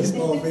at the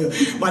baseball field.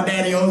 My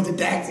daddy owns the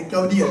taxi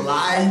company. You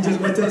lie. You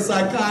just went to a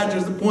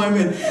psychiatrist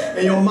appointment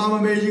and your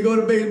mama made you go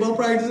to baseball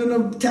practice in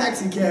a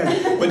taxi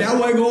cab. But that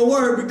wasn't going to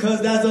work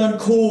because that's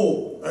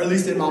uncool. Or at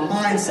least in my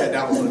mindset,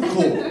 that was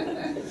uncool.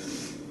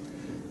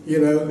 You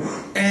know,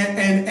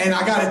 and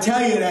I got to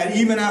tell you that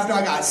even after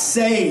I got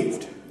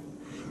saved,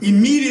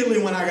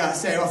 immediately when I got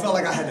saved, I felt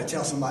like I had to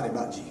tell somebody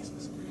about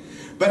Jesus.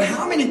 But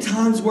how many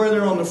times were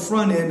there on the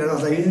front end that I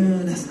was like,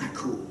 that's not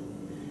cool.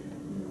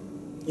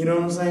 You know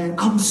what I'm saying?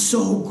 I'm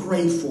so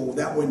grateful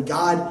that when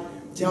God,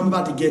 see, I'm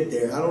about to get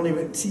there. I don't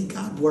even, see,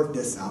 God worked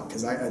this out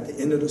because at the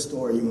end of the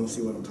story, you're going to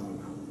see what I'm talking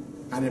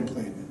about. I didn't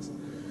plan this.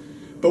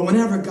 But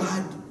whenever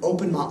God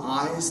opened my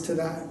eyes to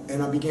that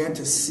and I began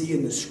to see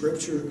in the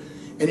scripture,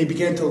 and he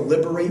began to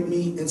liberate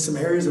me in some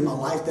areas of my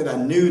life that I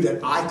knew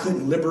that I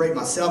couldn't liberate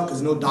myself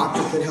because no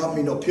doctor could help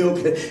me, no pill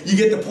could. You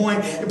get the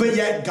point? But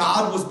yet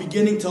God was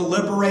beginning to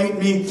liberate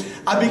me.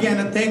 I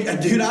began to think,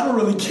 dude, I don't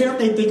really care if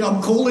they think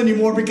I'm cool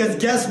anymore because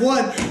guess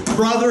what,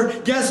 brother?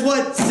 Guess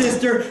what,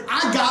 sister?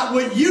 I got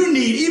what you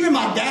need. Even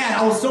my dad,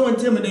 I was so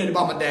intimidated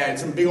by my dad.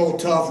 Some big old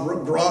tough,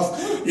 gruff,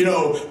 boy,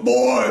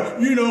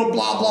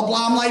 blah, blah,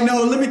 blah. I'm like,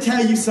 no, let me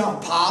tell you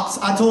something, Pops.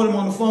 I told him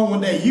on the phone one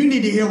day, you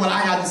need to hear what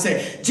I got to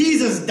say.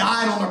 Jesus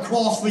died on the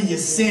cross for your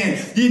sin.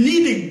 You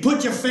need to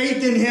put your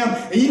faith in him,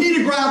 and you need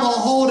to grab a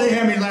hold of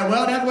him. He's like,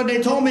 well, that's what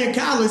they told me in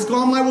Catholic school.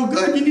 I'm like, well,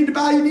 good. You need to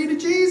bow your knee to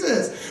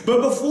Jesus.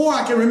 But before,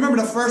 I can remember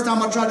the first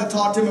time I tried to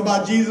talk to him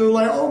about Jesus, I was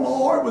like, oh, my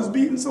heart was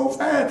beating so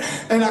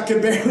fast, and I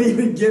could barely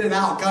even get it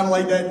out, kind of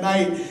like that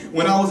night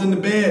when I was in the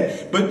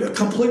bed, but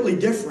completely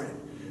different,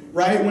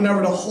 right?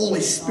 Whenever the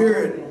Holy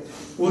Spirit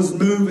was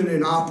moving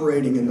and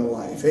operating in the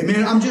life.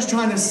 Amen. I'm just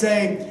trying to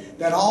say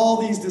that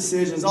all these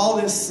decisions,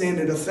 all this sin,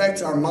 it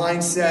affects our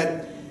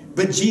mindset.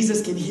 But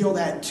Jesus can heal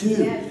that too.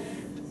 Yes.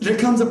 There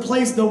comes a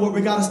place though where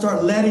we got to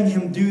start letting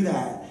Him do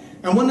that.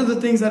 And one of the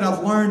things that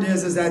I've learned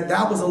is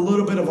that was a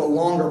little bit of a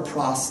longer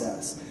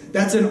process.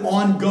 That's an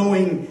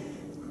ongoing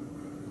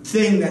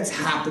thing that's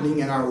happening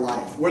in our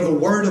life, where the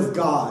Word of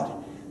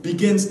God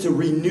begins to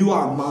renew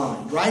our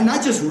mind, right?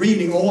 Not just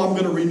reading, oh, I'm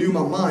going to renew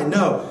my mind.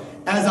 No,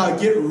 as I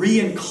get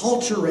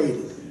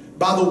reinculturated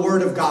by the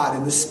Word of God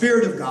and the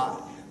Spirit of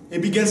God,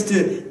 it begins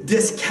to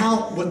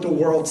discount what the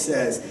world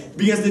says. It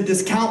begins to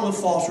discount what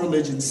false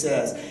religion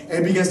says.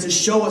 And it begins to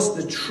show us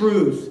the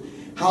truth.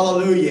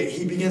 Hallelujah.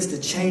 He begins to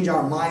change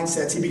our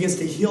mindsets. He begins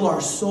to heal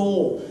our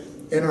soul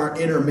and our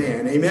inner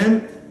man.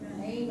 Amen?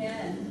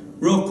 Amen.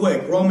 Real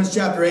quick, Romans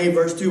chapter 8,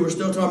 verse 2. We're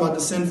still talking about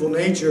the sinful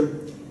nature.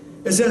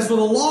 It says, for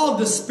the law of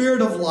the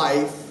Spirit of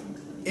life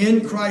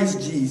in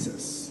Christ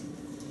Jesus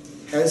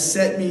has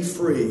set me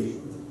free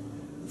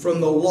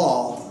from the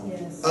law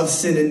of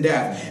sin and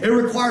death. It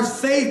requires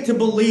faith to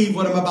believe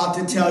what I'm about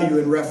to tell you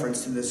in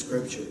reference to this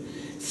scripture.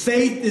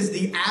 Faith is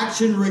the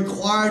action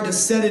required to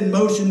set in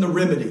motion the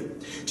remedy.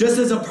 Just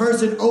as a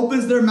person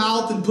opens their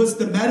mouth and puts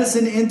the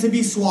medicine in to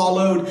be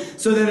swallowed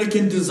so that it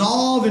can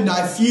dissolve and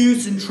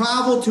diffuse and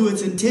travel to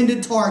its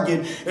intended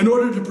target in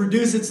order to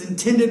produce its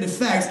intended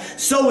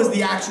effects, so is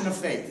the action of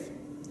faith.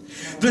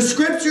 The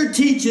scripture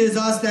teaches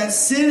us that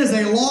sin is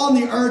a law on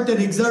the earth that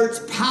exerts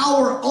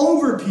power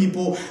over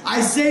people.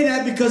 I say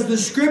that because the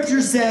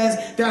scripture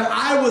says that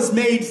I was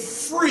made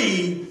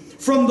free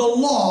from the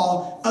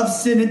law of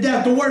sin and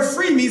death. The word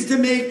free means to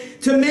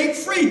make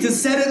free, to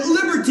set at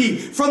liberty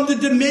from the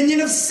dominion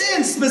of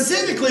sin,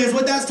 specifically is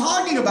what that's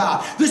talking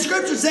about. The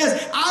scripture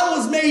says, I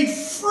was made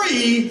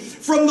free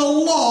from the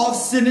law of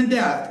sin and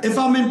death. If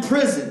I'm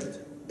imprisoned,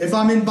 if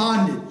I'm in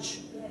bondage,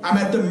 I'm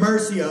at the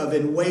mercy of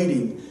and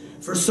waiting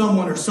for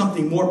someone or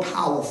something more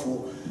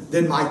powerful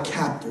than my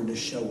captor to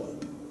show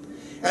up.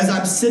 As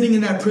I'm sitting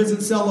in that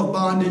prison cell of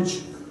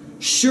bondage,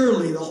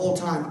 surely the whole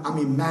time I'm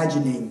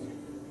imagining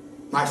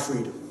my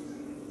freedom.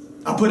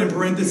 I put in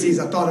parentheses,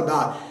 I thought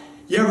about,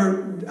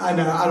 I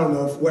don't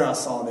know where I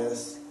saw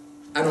this.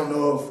 I don't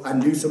know if I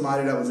knew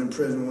somebody that was in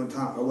prison one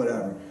time or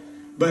whatever.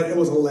 But it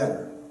was a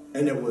letter.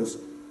 And it was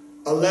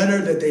a letter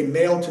that they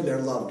mailed to their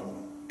loved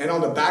one. And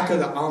on the back of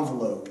the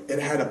envelope, it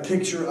had a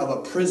picture of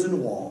a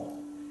prison wall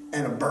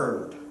and a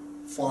bird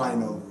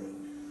flying over it.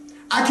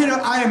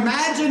 I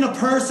imagine a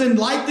person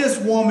like this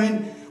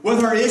woman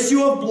with her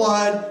issue of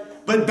blood,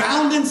 but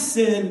bound in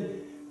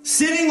sin,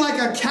 sitting like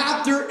a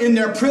captor in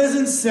their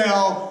prison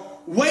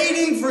cell,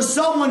 waiting for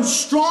someone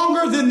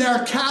stronger than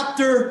their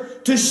captor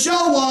to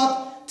show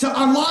up,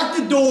 to unlock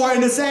the door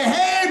and to say,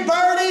 hey,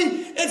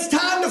 birdie, it's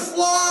time to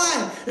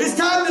fly. It's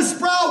time to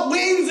sprout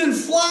wings and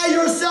fly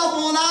yourself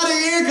on out of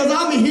here because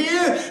I'm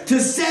here to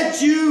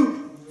set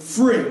you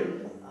free.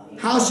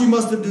 How she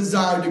must have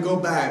desired to go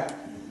back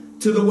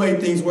to the way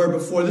things were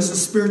before. This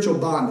is spiritual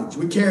bondage.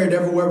 We carry it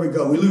everywhere we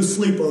go. We lose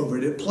sleep over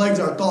it. It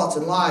plagues our thoughts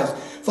and lives.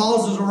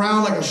 Follows us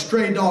around like a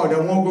stray dog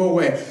that won't go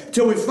away.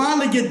 Till we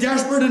finally get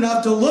desperate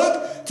enough to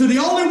look to the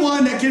only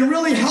one that can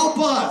really help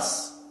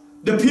us.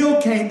 The pill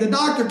can't. The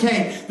doctor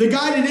can't. The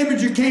guided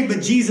imager can't.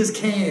 But Jesus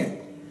can.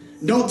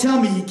 Don't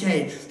tell me He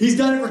can't. He's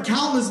done it for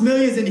countless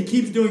millions and He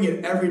keeps doing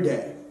it every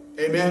day.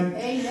 Amen?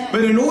 Amen.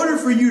 But in order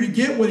for you to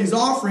get what He's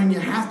offering, you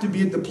have to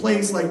be at the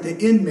place like the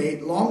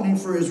inmate longing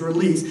for his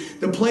release.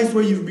 The place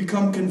where you've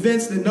become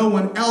convinced that no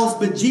one else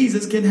but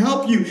Jesus can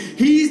help you.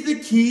 He's the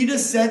key to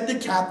set the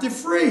captive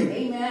free.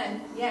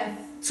 Amen. Yes.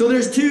 So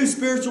there's two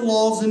spiritual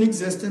laws in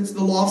existence.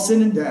 The law of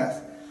sin and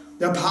death.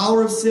 The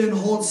power of sin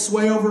holds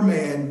sway over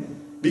man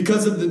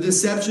because of the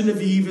deception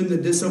of Eve and the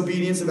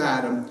disobedience of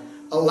Adam,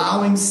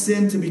 allowing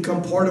sin to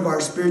become part of our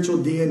spiritual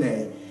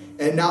DNA.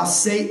 And now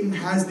Satan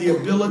has the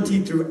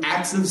ability through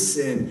acts of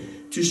sin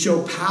to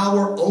show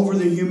power over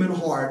the human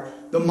heart,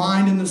 the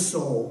mind, and the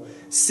soul.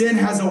 Sin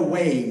has a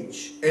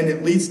wage, and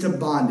it leads to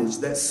bondage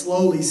that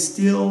slowly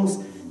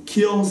steals,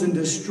 kills, and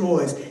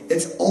destroys.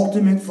 Its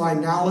ultimate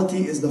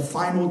finality is the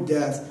final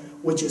death,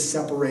 which is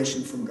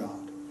separation from God.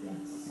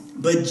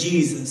 But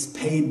Jesus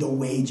paid the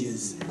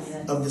wages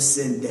of the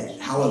sin debt.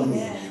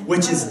 Hallelujah.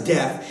 Which is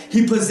death.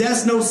 He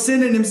possessed no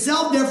sin in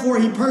Himself.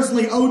 Therefore, He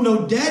personally owed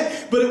no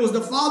debt. But it was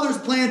the Father's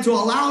plan to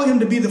allow Him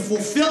to be the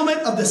fulfillment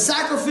of the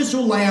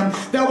sacrificial lamb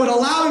that would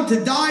allow Him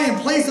to die in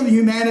place of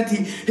humanity.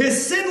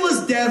 His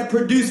sinless death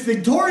produced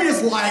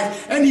victorious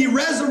life. And He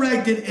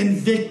resurrected in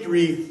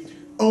victory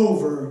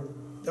over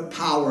the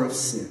power of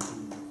sin.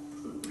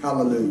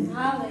 Hallelujah.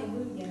 Hallelujah.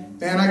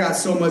 Man, I got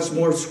so much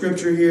more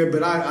scripture here,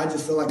 but I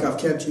just feel like I've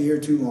kept you here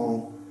too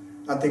long.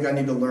 I think I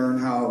need to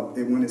learn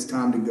when it's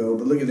time to go.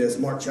 But look at this,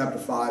 Mark chapter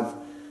 5,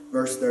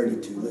 verse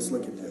 32. Let's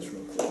look at this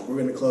real quick. We're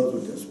going to close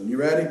with this one. You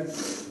ready?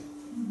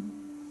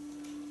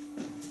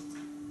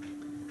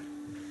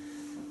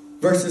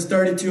 Verses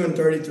 32 and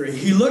 33.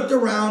 He looked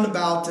around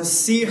about to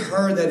see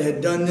her that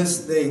had done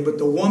this thing, but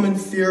the woman,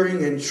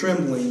 fearing and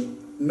trembling,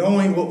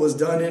 knowing what was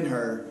done in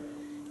her,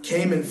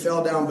 came and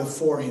fell down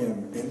before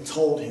Him and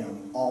told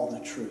Him all the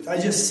truth. I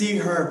just see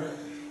her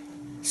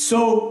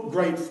so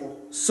grateful,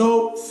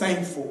 so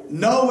thankful,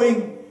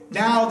 knowing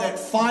now that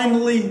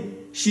finally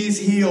she's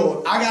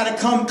healed. I got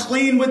to come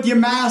clean with you,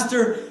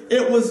 Master.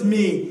 It was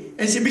me.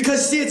 And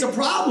because it's a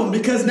problem,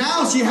 because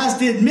now she has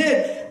to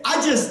admit,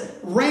 I just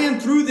ran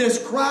through this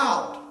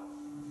crowd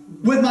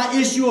with my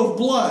issue of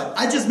blood.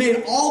 I just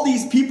made all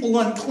these people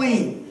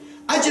unclean.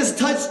 I just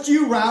touched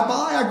you, Rabbi.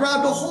 I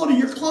grabbed a hold of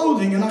your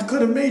clothing and I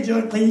could have made you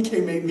unclean. You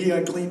can't make me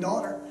unclean,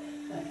 daughter.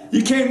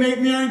 You can't make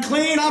me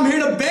unclean. I'm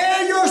here to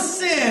bear your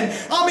sin.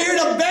 I'm here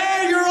to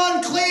bear your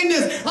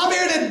uncleanness. I'm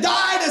here to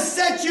die to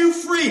set you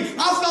free.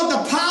 I felt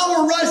the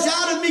power rush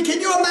out of me.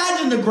 Can you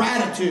imagine the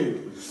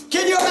gratitude?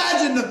 Can you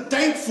imagine the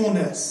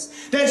thankfulness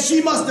that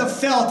she must have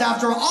felt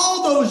after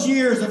all those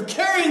years of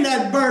carrying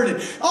that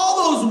burden,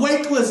 all those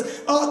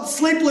wakeless,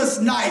 sleepless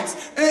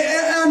nights,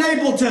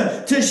 unable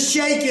to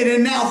shake it,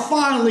 and now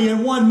finally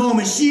in one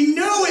moment she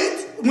knew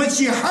it when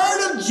she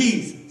heard of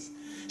Jesus.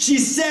 She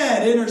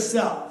said in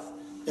herself,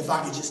 if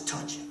I could just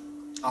touch him,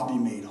 I'll be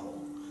made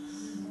whole.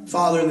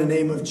 Father, in the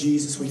name of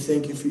Jesus, we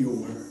thank you for your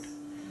word.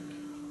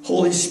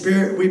 Holy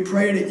Spirit, we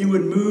pray that you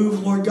would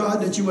move, Lord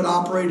God, that you would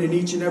operate in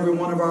each and every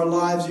one of our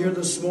lives here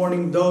this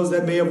morning. Those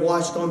that may have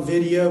watched on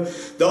video,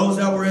 those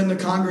that were in the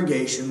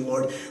congregation,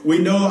 Lord.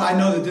 I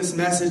know that this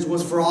message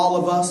was for all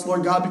of us,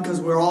 Lord God,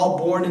 because we're all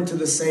born into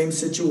the same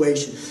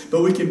situation.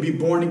 But we can be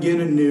born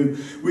again anew.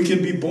 We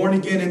can be born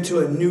again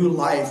into a new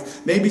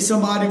life. Maybe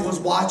somebody was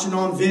watching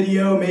on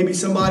video. Maybe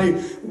somebody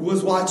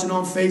was watching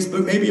on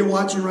Facebook. Maybe you're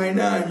watching right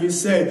now and you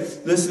say,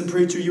 listen,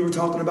 preacher, you were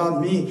talking about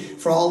me.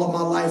 For all of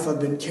my life, I've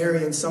been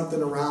carrying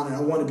something around and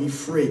I want to be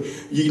free.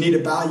 You need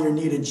to bow your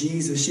knee to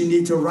Jesus. You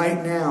need to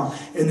right now,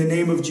 in the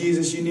name of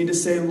Jesus, you need to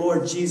say,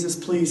 Lord Jesus,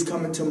 please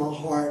come into my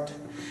heart.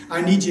 I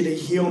need you to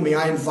heal me.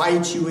 I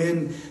invite you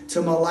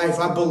into my life.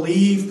 I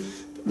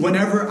believe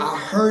whenever I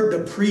heard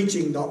the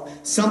preaching,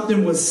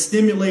 something was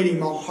stimulating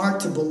my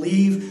heart to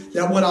believe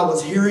that what I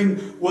was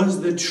hearing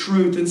was the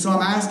truth. And so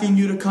I'm asking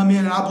you to come in,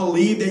 and I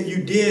believe that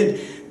you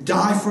did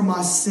die for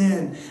my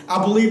sin.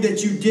 I believe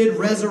that you did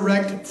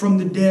resurrect from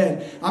the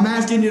dead. I'm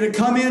asking you to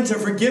come in to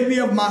forgive me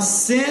of my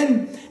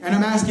sin, and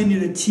I'm asking you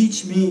to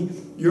teach me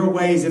your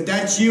ways. If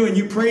that's you and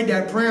you prayed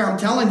that prayer, I'm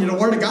telling you, the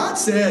Word of God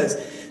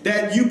says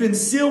that you've been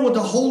sealed with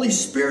the Holy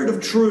Spirit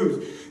of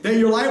truth, that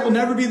your life will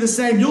never be the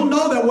same. You'll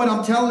know that what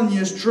I'm telling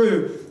you is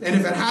true. And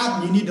if it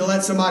happened, you need to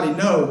let somebody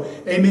know.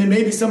 Amen.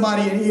 Maybe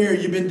somebody in here,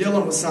 you've been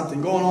dealing with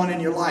something going on in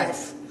your life.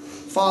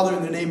 Father,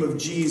 in the name of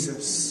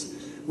Jesus,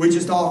 we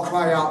just all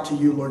cry out to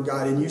you, Lord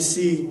God, and you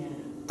see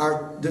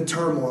the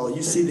turmoil,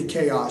 you see the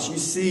chaos, you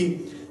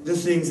see the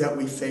things that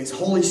we face.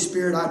 Holy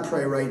Spirit, I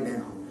pray right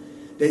now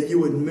that you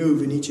would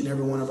move in each and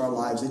every one of our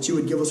lives, that you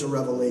would give us a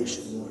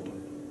revelation, Lord,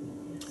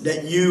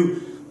 that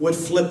you would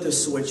flip the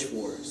switch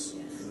for us,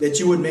 that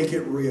you would make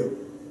it real,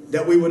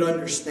 that we would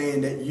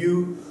understand that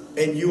you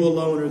and you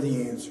alone are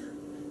the answer.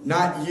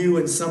 Not you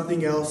and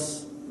something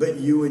else, but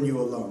you and you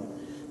alone.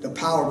 The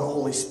power of the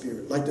Holy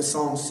Spirit. Like the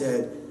song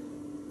said,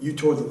 you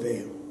tore the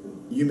veil.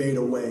 You made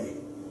a way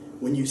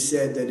when you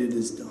said that it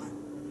is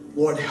done.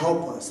 Lord,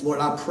 help us. Lord,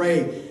 I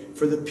pray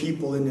for the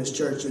people in this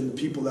church and the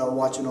people that are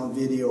watching on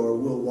video or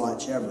will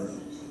watch ever.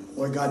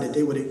 Lord God, that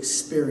they would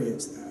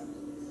experience that.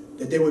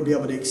 That they would be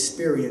able to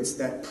experience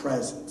that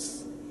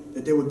presence.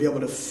 That they would be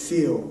able to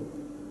feel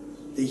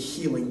the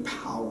healing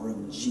power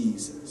of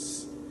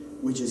Jesus.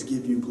 We just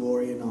give you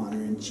glory and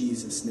honor. In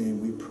Jesus' name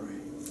we pray.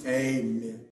 Amen.